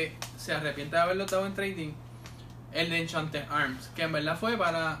juegos que se arrepiente de haberlos dado en trading. El de Enchanted Arms, que en verdad fue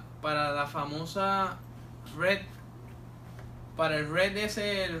para la famosa Red, para el Red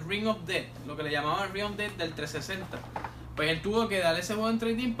ese, el Ring of Death, lo que le llamaban Ring of Death del 360. Pues él tuvo que darle ese juego en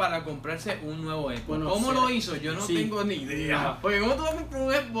trading para comprarse un nuevo Xbox. Bueno, ¿cómo lo hizo? Yo no tengo ni idea. No. Porque ¿cómo tú vas a comprar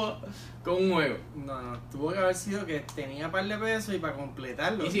un Xbox con un juego? No, tuvo que haber sido que tenía un par de pesos y para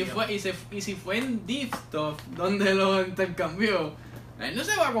completarlo. Y si fue en Deep Stuff donde lo intercambió, él no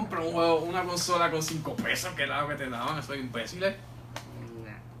se va a comprar un juego, una consola con 5 pesos, que era lo que te daban, esos imbéciles.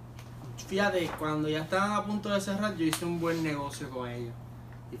 Fíjate, cuando ya estaban a punto de cerrar, yo hice un buen negocio con ellos.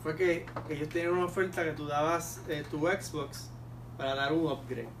 Y fue que ellos tenían una oferta que tú dabas tu Xbox para dar un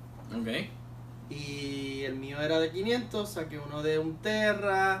upgrade. Ok. Y el mío era de 500, saqué uno de 1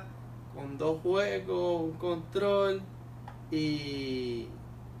 Terra, con 2 juegos, un control, y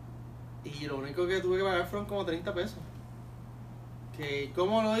lo único que tuve que pagar fueron como 30 pesos. Que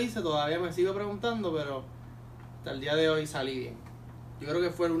cómo lo hice todavía me sigo preguntando, pero hasta el día de hoy salí bien. Yo creo que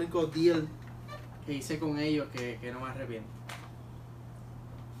fue el único deal que hice con ellos que no me arrepiento.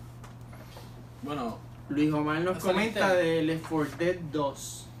 Bueno, Luis Omar nos comenta de Left 4 Dead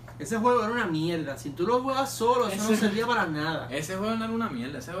 2. Ese juego era una mierda. Si tú lo juegas solo, eso no servía para nada. Ese juego no era una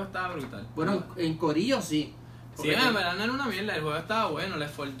mierda, ese juego estaba brutal. Bueno, en corillo sí. Sí, en verdad no era una mierda, el juego estaba bueno.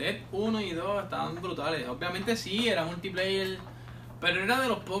 Left 4 Dead 1 y 2 estaban brutales. Obviamente sí, era multiplayer, pero era de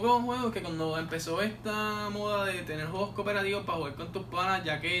los pocos juegos que cuando empezó esta moda de tener juegos cooperativos para jugar con tus panas,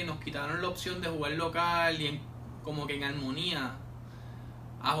 ya que nos quitaron la opción de jugar local y como que en armonía,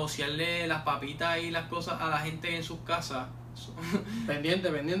 a josearle las papitas y las cosas a la gente en sus casas. Pendiente,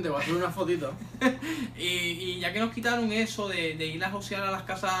 voy a hacer una fotito. y ya que nos quitaron eso de ir a josear a las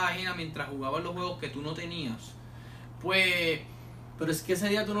casas ajenas mientras jugaban los juegos que tú no tenías, pues... Pero es que ese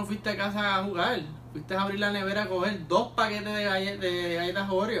día tú no fuiste a casa a jugar, fuiste a abrir la nevera a coger 2 paquetes de galletas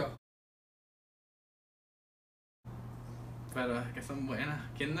Oreo. Pero es que son buenas.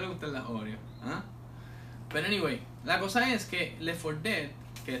 ¿Quién no le gustan las Oreo? ¿Ah? Pero anyway, la cosa es que Left 4 Dead,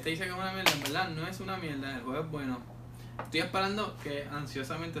 que este dice que es una mierda, en verdad no es una mierda, el juego es bueno. Estoy esperando que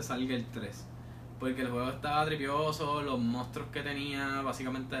ansiosamente salga el 3, porque el juego estaba tripioso, los monstruos que tenía,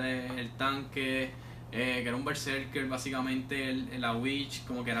 básicamente el tanque, que era un berserker, básicamente la witch,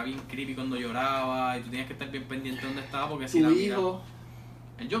 como que era bien creepy cuando lloraba y tú tenías que estar bien pendiente de dónde estaba porque si la miraba...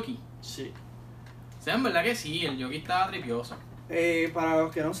 ¿El jockey? Sí. O sea, en verdad que sí, el jockey estaba tripioso. Para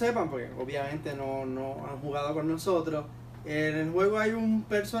los que no sepan, porque obviamente no han jugado con nosotros, en el juego hay un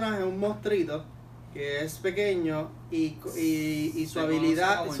personaje, un monstruito, que es pequeño y su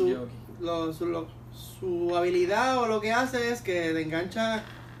habilidad, su habilidad o lo que hace es que te engancha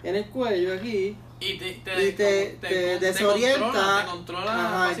en el cuello aquí y te desorienta, te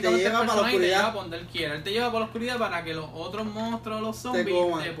controla y te lleva para la oscuridad, te lleva para donde él quiera. Él te lleva para la oscuridad para que los otros monstruos, los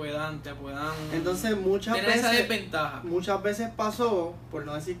zombies, te puedan entonces muchas tener veces esa desventaja. Muchas veces pasó, por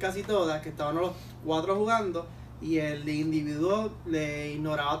no decir casi todas, que estaban los 4 jugando y el individuo le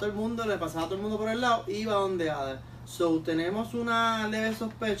ignoraba a todo el mundo, le pasaba a todo el mundo por el lado y iba donde Ada. So, tenemos una leve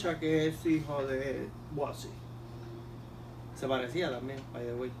sospecha que es hijo de Bossy. Se parecía también, by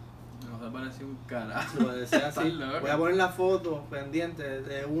the way. No se parecía un carajo. Se parecía así. Estás loco. Voy a poner la foto pendiente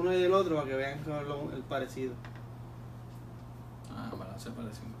de uno y del otro para que vean el parecido. Ah, para se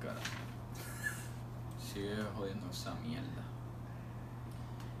parecía un carajo. Sigue jodiendo esa mierda.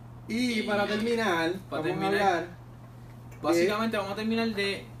 Y para terminar, para vamos terminar, a hablar. Básicamente vamos a terminar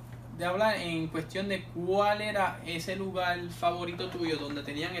de hablar en cuestión de cuál era ese lugar favorito tuyo donde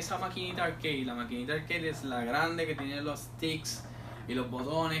tenían esa maquinita arcade. La maquinita arcade es la grande que tiene los sticks y los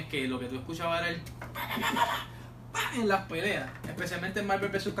botones, que lo que tú escuchabas era el en las peleas, especialmente en Marvel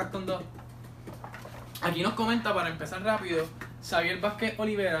vs. Capcom 2. Aquí nos comenta, para empezar rápido, Xavier Vázquez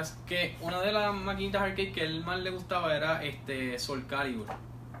Oliveras, que una de las maquinitas arcade que él más le gustaba era Soul Calibur.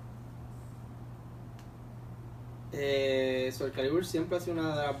 Soul Calibur siempre ha sido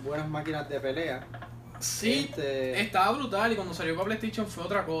una de las buenas máquinas de pelea. Sí, estaba brutal y cuando salió para PlayStation fue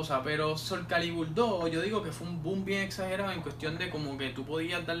otra cosa, pero Soul Calibur 2 yo digo que fue un boom bien exagerado en cuestión de como que tú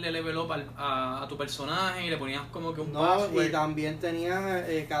podías darle level up a tu personaje y le ponías como que un password. Y también tenía,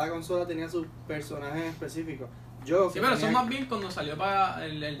 cada consola tenía sus personajes específicos. Sí, pero eso más bien cuando salió para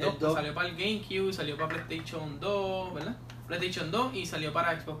el 2, salió para el GameCube, salió para PlayStation 2, ¿verdad? PlayStation 2 y salió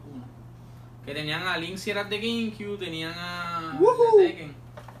para Xbox 1. Que tenían a Link si eras de GameCube, tenían a de Tekken.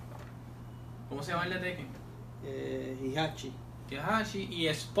 ¿Cómo se llama el de Tekken? Hihachi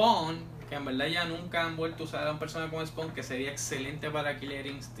y Spawn, que en verdad ya nunca han vuelto a usar a un personaje como Spawn, que sería excelente para Killer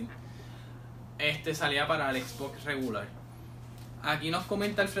Instinct. Salía para el Xbox regular. Aquí nos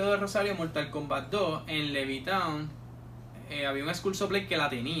comenta Alfredo de Rosario, Mortal Kombat 2 en Levittown. Había un Skull Play que la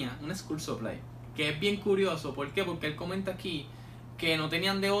tenía, un Skull Play, que es bien curioso. ¿Por qué? Porque él comenta aquí que no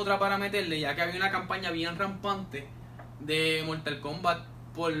tenían de otra para meterle, ya que había una campaña bien rampante de Mortal Kombat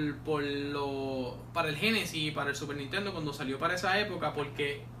para el Genesis y para el Super Nintendo cuando salió para esa época,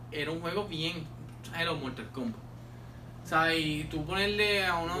 porque era un juego bien era Mortal Kombat. O sea, y tú ponerle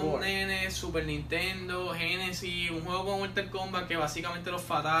a unos nenes Super Nintendo, Genesis, un juego como Mortal Kombat que básicamente los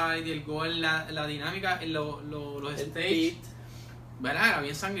Fatality, el Goal, la dinámica, los stage, ¿verdad? Era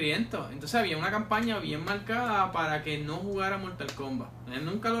bien sangriento. Entonces había una campaña bien marcada para que no jugara Mortal Kombat.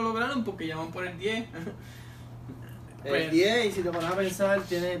 Nunca lo lograron porque ya van por el 10. El 10, y si te pones a pensar,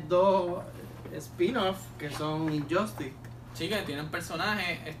 tiene dos spin-offs que son Injustice. Sí, que tienen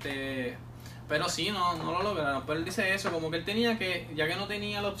personajes, pero sí, no lo lograron. Pero él dice eso, como que él tenía que, ya que no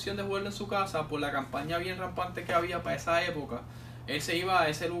tenía la opción de jugarlo en su casa, por la campaña bien rampante que había para esa época, él se iba a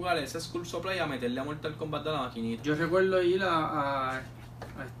ese lugar, a ese Skull Play, a meterle a Mortal Kombat a la maquinita. Yo recuerdo ir a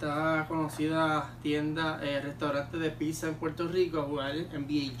esta conocida tienda, restaurante de pizza en Puerto Rico, a jugar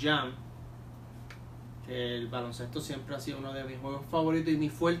NBA Jam. El baloncesto siempre ha sido uno de mis juegos favoritos y mi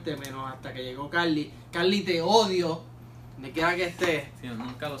fuerte, menos hasta que llegó Carly. Carly, te odio, donde quiera que estés. Sí,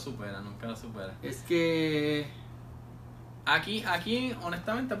 nunca lo supera. Es que Aquí,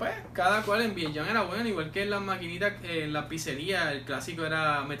 honestamente, pues, cada cual en bien era bueno, igual que en las maquinitas, en la pizzería, el clásico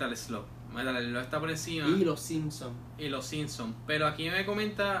era Metal Slug. Metal Slug está por encima. Y los Simpsons. Pero aquí me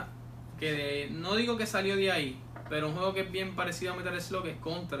comenta que no digo que salió de ahí, pero un juego que es bien parecido a Metal Slug es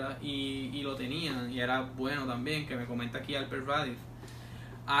Contra, y lo tenían, y era bueno también, que me comenta aquí Albert Radif.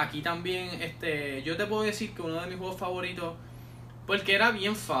 Aquí también, yo te puedo decir que uno de mis juegos favoritos, porque era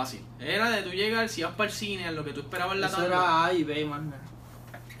bien fácil, era de tú llegar, si ibas para el cine, a lo que tú esperabas en la tarde. Eso era A y B, man.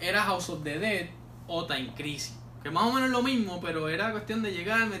 Era House of the Dead o Time Crisis, que más o menos es lo mismo, pero era cuestión de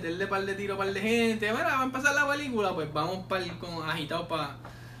llegar, meterle par de tiro, par de gente, mira, va a empezar la película, pues vamos agitados para...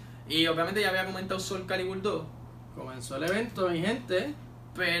 Y obviamente ya había comentado Soul Calibur 2. Comenzó el evento, mi gente.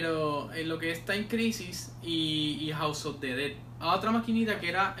 Pero en lo que está en Crisis y House of the Dead, a otra maquinita que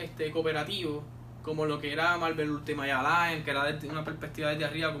era cooperativo, como lo que era Marvel Ultimate Alliance, que era desde una perspectiva desde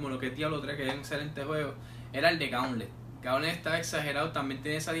arriba, como lo que es Diablo 3, que es un excelente juego, era el de Gauntlet. Gauntlet está exagerado, también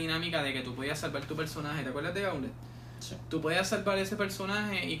tiene esa dinámica de que tú podías salvar tu personaje. ¿Te acuerdas de Gauntlet? Sí. Tú podías salvar ese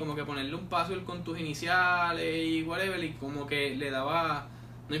personaje y como que ponerle un password con tus iniciales y whatever, y como que le daba,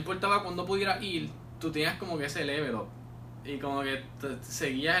 no importaba cuándo pudieras ir, tú tenías como que ese level up y como que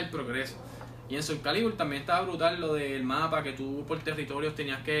seguías el progreso. Y en Soul Calibur también estaba brutal lo del mapa, que tú por territorios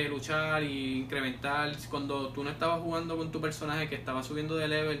tenías que luchar y incrementar. Cuando tú no estabas jugando con tu personaje que estaba subiendo de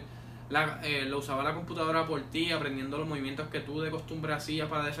level, lo usaba la computadora por ti, aprendiendo los movimientos que tú de costumbre hacías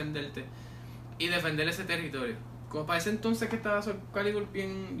para defenderte y defender ese territorio. Como para ese entonces que estaba Soul Calibur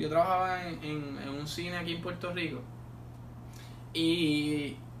bien, yo trabajaba en un cine aquí en Puerto Rico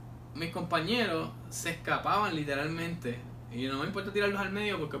y mis compañeros se escapaban literalmente, y no me importa tirarlos al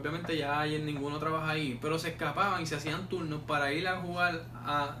medio porque obviamente ya ninguno trabaja ahí, pero se escapaban y se hacían turnos para ir a jugar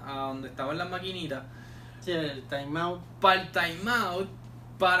a donde estaban las maquinitas Sí, el timeout. para el timeout,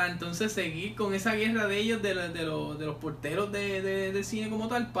 para entonces seguir con esa guerra de ellos, de los porteros de cine como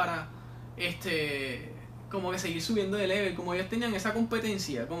tal, para como que seguir subiendo de level. Como ellos tenían esa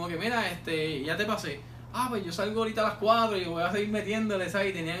competencia, como que mira, ya te pasé, pues yo salgo ahorita a las 4 y voy a seguir metiéndole, ¿sabes?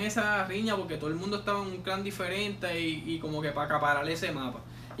 Y tenían esa riña porque todo el mundo estaba en un clan diferente y como que para acaparar ese mapa.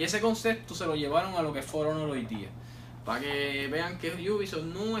 Y ese concepto se lo llevaron a lo que es For Honor hoy día, para que vean que Ubisoft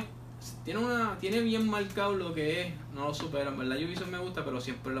no es, tiene bien marcado lo que es, no lo superan, ¿verdad? Ubisoft me gusta, pero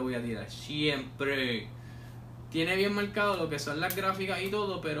siempre lo voy a tirar, siempre. Tiene bien marcado lo que son las gráficas y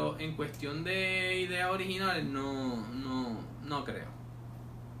todo, pero en cuestión de ideas originales no creo.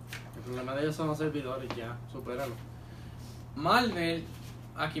 El problema de ellos son los servidores, ya, supéralo. Marvel,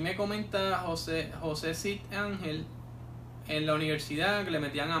 aquí me comenta José Cid Ángel, en la universidad que le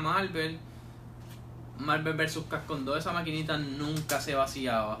metían a Marvel vs. Capcom 2, esa maquinita nunca se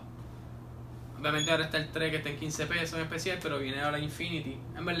vaciaba. Obviamente ahora está el 3 que está en 15 pesos en especial, pero viene ahora Infinity.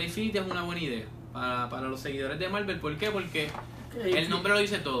 En verdad Infinity es una buena idea para los seguidores de Marvel. ¿Por qué? Porque el nombre lo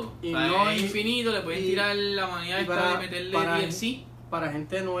dice todo. Y o sea, no, es infinito, le pueden tirar la manía esta de meterle DLC. Para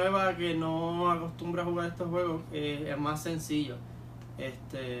gente nueva que no acostumbra a jugar estos juegos, es más sencillo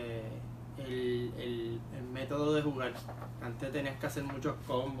el método de jugar. Antes tenías que hacer muchos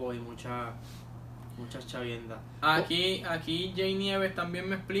combos y muchas chaviendas. Aquí Jay Nieves también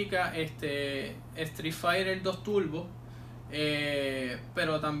me explica Street Fighter 2 Turbo,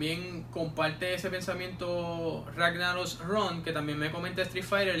 pero también comparte ese pensamiento Ragnarok's Run, que también me comenta Street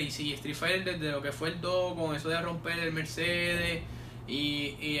Fighter. Y sí, Street Fighter desde lo que fue el 2, con eso de romper el Mercedes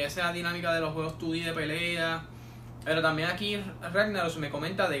y esa dinámica de los juegos 2D de pelea. Pero también aquí Ragnarok me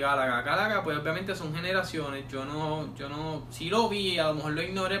comenta de Galaga. Galaga, pues obviamente son generaciones. Yo no, sí lo vi, a lo mejor lo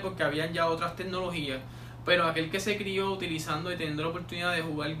ignoré porque habían ya otras tecnologías. Pero aquel que se crió utilizando y teniendo la oportunidad de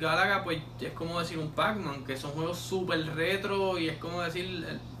jugar Galaga, pues es como decir un Pac-Man, que son juegos súper retro y es como decir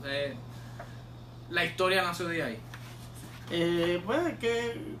la historia nació de ahí. Pues es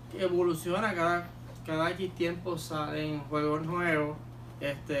que evoluciona, cada X tiempo salen juegos nuevos.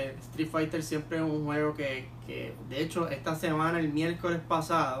 Street Fighter siempre es un juego que de hecho esta semana, el miércoles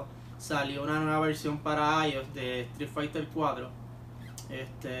pasado, salió una nueva versión para iOS de Street Fighter 4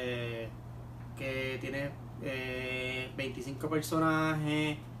 que tiene 25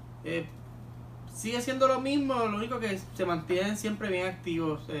 personajes. Sigue siendo lo mismo, lo único que se mantienen siempre bien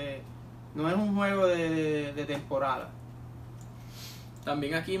activos. No es un juego de temporada.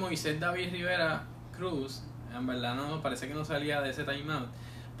 También aquí Moisés David Rivera Cruz, en verdad no parece que no salía de ese timeout,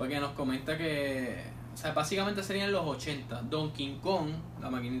 porque nos comenta que, o sea, básicamente serían los 80. Donkey Kong, la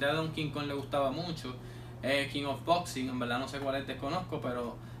maquinita de Donkey Kong le gustaba mucho. King of Boxing, en verdad no sé cuál es, desconozco,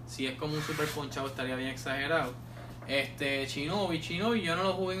 pero si es como un super ponchado estaría bien exagerado. Shinobi yo no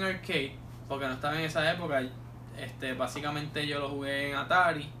lo jugué en arcade porque no estaba en esa época. Básicamente yo lo jugué en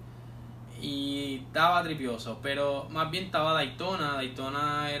Atari y estaba tripioso, pero más bien estaba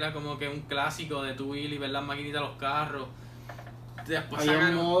Daytona era como que un clásico de tu ir y ver las maquinitas de los carros. Después había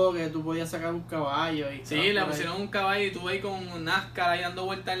un modo que tú podías sacar un caballo y sí, le pusieron un caballo y tú ahí con un NASCAR ahí dando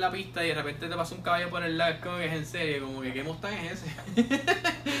vueltas en la pista y de repente te pasa un caballo por el lado. Es como que es en serio, como que ¿qué Mustang es ese?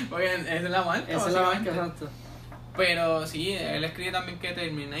 Porque esa es la marca. Esa es la marca, exacto. Pero sí, él escribe también que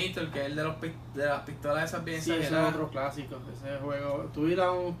Terminator, que es el de las pistolas esas bien sí, ese es otro clásico. Ese juego, tú ir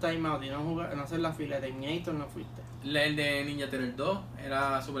a un timeout y no hacer la fila de Terminator, no fuiste. El de Ninja Turtle 2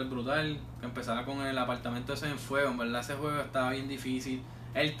 era súper brutal, que empezaba con el apartamento ese en fuego. En verdad ese juego estaba bien difícil.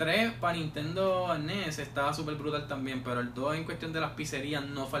 El 3 para Nintendo NES estaba súper brutal también, pero el 2 en cuestión de las pizzerías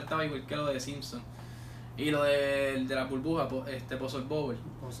no faltaba, igual que lo de Simpson. Y lo de la burbuja, Puzzle Bowl.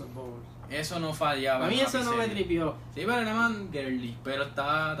 Eso no fallaba. A mí eso no me tripió. Sí, pero era más girly, pero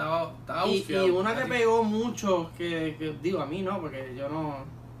estaba y una que pegó mucho, que digo a mí no, porque yo no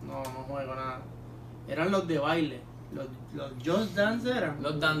juego nada. Eran los de baile. Los Just Dance eran.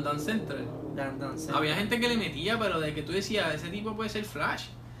 Los Dance Center. Dance. Había gente que le metía, pero de que tú decías, ese tipo puede ser Flash.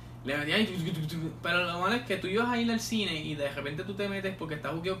 Le metían y... Pero lo malo es que tú ibas a ir al cine y de repente tú te metes porque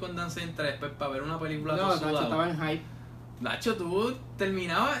estás jugueado con Dance Center después para ver una película. No, Nacho estaba en hype. Nacho, tú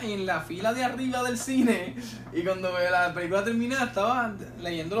terminabas en la fila de arriba del cine y cuando la película terminaba estabas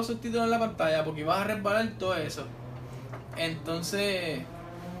leyendo los subtítulos en la pantalla porque ibas a resbalar todo eso. Entonces,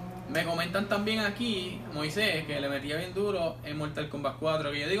 me comentan también aquí, Moisés, que le metía bien duro en Mortal Kombat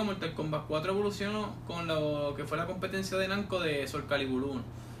 4. Que yo digo, Mortal Kombat 4 evolucionó con lo que fue la competencia de Namco de Soul Calibur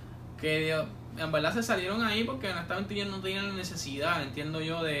 1. Que en verdad se salieron ahí porque honestamente ellos no tenían la necesidad, entiendo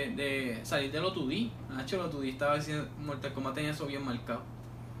yo, de salir de lo 2D. Nacho, lo 2D estaba diciendo, Mortal Kombat tenía eso bien marcado.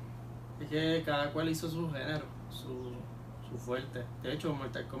 Es que cada cual hizo su género, su fuerte. De hecho,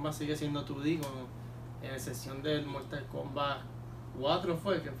 Mortal Kombat sigue siendo 2D en la sesión del Mortal Kombat 4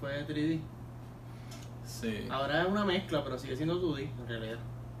 que fue 3D. Sí. Ahora es una mezcla, pero sigue siendo 2D en realidad.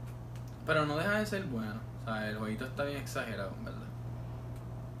 Pero no deja de ser bueno. O sea, el jueguito está bien exagerado, en verdad.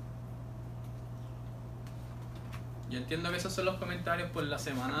 Yo entiendo que esos son los comentarios por la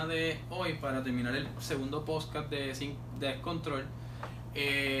semana de hoy para terminar el segundo podcast de DesCONTROL.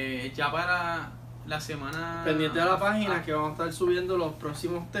 Ya para la semana... Pendiente de la página que vamos a estar subiendo los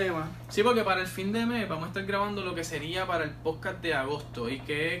próximos temas. Sí, porque para el fin de mes vamos a estar grabando lo que sería para el podcast de agosto. ¿Y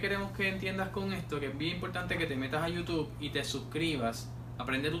qué queremos que entiendas con esto? Que es bien importante que te metas a YouTube y te suscribas.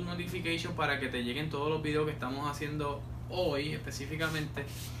 Aprende tus notifications para que te lleguen todos los videos que estamos haciendo hoy específicamente,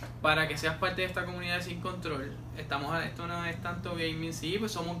 para que seas parte de esta comunidad de Sin Control. Esto no es tanto gaming, sí,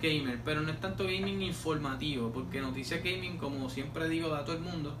 pues somos gamers, pero no es tanto gaming informativo, porque noticias gaming, como siempre digo, da a todo el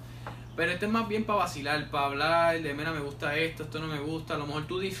mundo. Pero esto es más bien para vacilar, para hablar de, mira, me gusta esto no me gusta. A lo mejor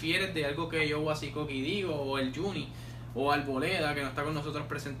tú difieres de algo que yo, Wasikoki, digo, o el Juni, o Alboleda, que no está con nosotros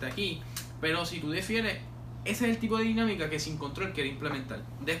presente aquí. Pero si tú difieres, ese es el tipo de dinámica que Sin Control quiere implementar.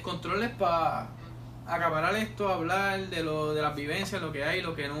 Descontrol es para acaparar esto, hablar de las vivencias, lo que hay,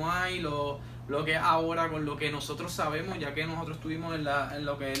 lo que no hay, lo que es ahora con lo que nosotros sabemos, ya que nosotros estuvimos en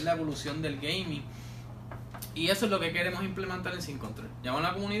lo que es la evolución del gaming. Y eso es lo que queremos implementar en Sin Control. Llama a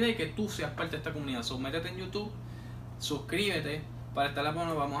la comunidad y que tú seas parte de esta comunidad. Métete en YouTube, suscríbete para estar a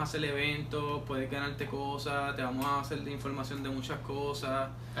bueno, vamos a hacer eventos, puedes ganarte cosas, te vamos a hacer información de muchas cosas.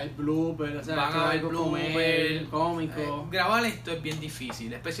 Hay bloopers, o sea, van a haber bloopers, cómicos. Grabar esto es bien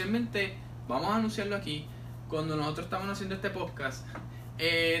difícil, especialmente, vamos a anunciarlo aquí, cuando nosotros estamos haciendo este podcast,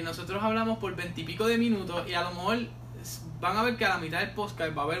 nosotros hablamos por 20 y pico de minutos y a lo mejor van a ver que a la mitad del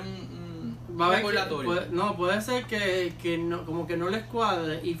podcast va a haber un recordatorio. Puede ser que no, como que no les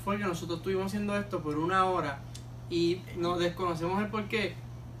cuadre, y fue que nosotros estuvimos haciendo esto por 1 hora y nos desconocemos el por qué.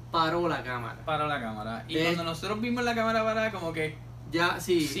 Paró la cámara. Y cuando nosotros vimos la cámara parada, como que ya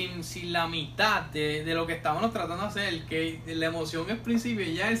sí, sin la mitad de lo que estábamos tratando de hacer, que la emoción es principio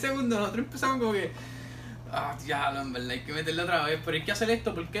y ya en el segundo nosotros empezamos como que ya, en verdad hay que meterle otra vez, pero hay que hacer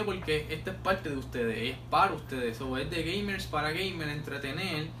esto. ¿Por qué? Porque esto es parte de ustedes, es para ustedes, o es de gamers para gamers,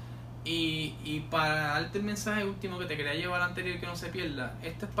 entretener. Y para darte el mensaje último que te quería llevar anterior, que no se pierda,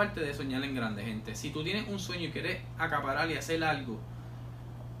 esto es parte de soñar en grande, gente. Si tú tienes un sueño y quieres acaparar y hacer algo,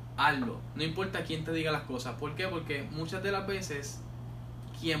 hazlo, no importa quién te diga las cosas. ¿Por qué? Porque muchas de las veces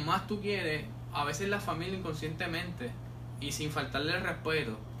quien más tú quieres, a veces la familia inconscientemente y sin faltarle el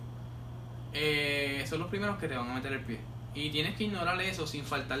respeto, son los primeros que te van a meter el pie, y tienes que ignorar eso sin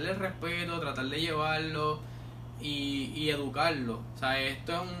faltarle el respeto, tratar de llevarlo y educarlo. O sea,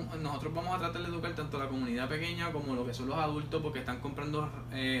 nosotros vamos a tratar de educar tanto a la comunidad pequeña como lo que son los adultos, porque están comprando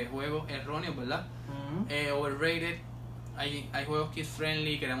juegos erróneos, ¿verdad? Overrated. Hay juegos kid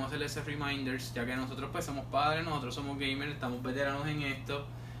friendly, queremos hacerles ese reminders, ya que nosotros pues somos padres, nosotros somos gamers, estamos veteranos en esto.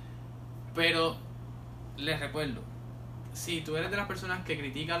 Pero les recuerdo, si tú eres de las personas que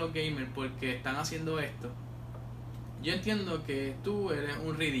critica a los gamers porque están haciendo esto, yo entiendo que tú eres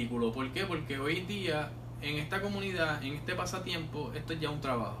un ridículo. ¿Por qué? Porque hoy en día en esta comunidad, en este pasatiempo, esto es ya un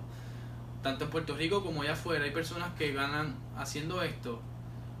trabajo. Tanto en Puerto Rico como allá afuera hay personas que ganan haciendo esto,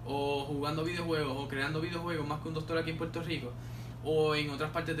 o jugando videojuegos, o creando videojuegos, más que un doctor aquí en Puerto Rico, o en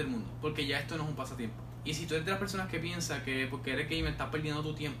otras partes del mundo, porque ya esto no es un pasatiempo. Y si tú eres de las personas que piensa que porque eres gamer estás perdiendo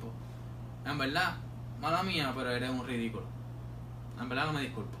tu tiempo, en verdad, mala mía, pero eres un ridículo. En verdad no me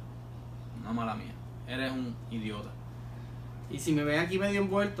disculpo, no, mala mía, eres un idiota. Y si me ven aquí medio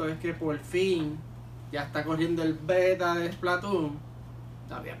envuelto, es que por fin ya está corriendo el beta de Splatoon.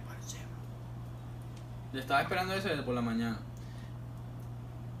 Está bien, parece. Yo estaba esperando eso desde por la mañana.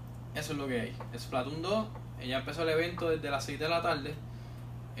 Eso es lo que hay. Splatoon 2, ya empezó el evento desde las 6 de la tarde.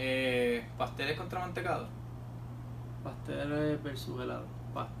 Pasteles contra mantecado. Pasteles versus helado.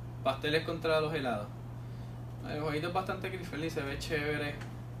 Pasteles contra los helados. El jueguito es bastante feliz, se ve chévere.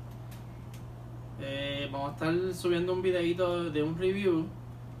 Vamos a estar subiendo un videito de un review.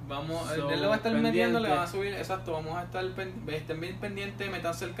 Él lo va a estar metiendo, le va a subir, exacto, vamos a estar estén bien pendientes,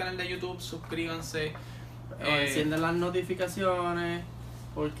 métanse al canal de YouTube, suscríbanse, enciendan las notificaciones,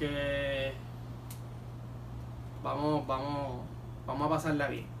 porque vamos a pasarla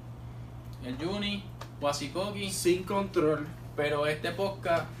bien. El Juni, Wasikoki, Sin Control. Pero este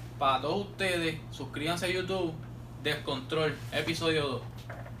podcast para todos ustedes, suscríbanse a YouTube, DesCONTROL Episodio 2.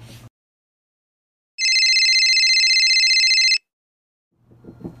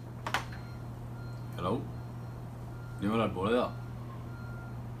 Hello, dímelo Alboleda.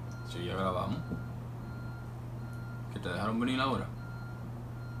 Si ya grabamos. ¿Que te dejaron venir ahora?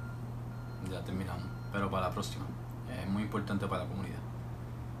 Ya terminamos, pero para la próxima. Es muy importante para la comunidad.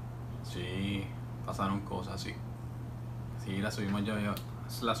 Sí, pasaron cosas así. Sí, la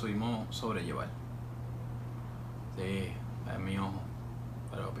subimos sobrellevar. Sí, es mi ojo.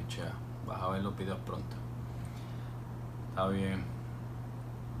 Pero pichea, vas a ver los videos pronto. Está bien.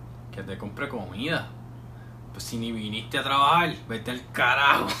 Que te compre comida. Pues si ni viniste a trabajar, vete al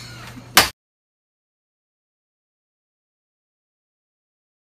carajo.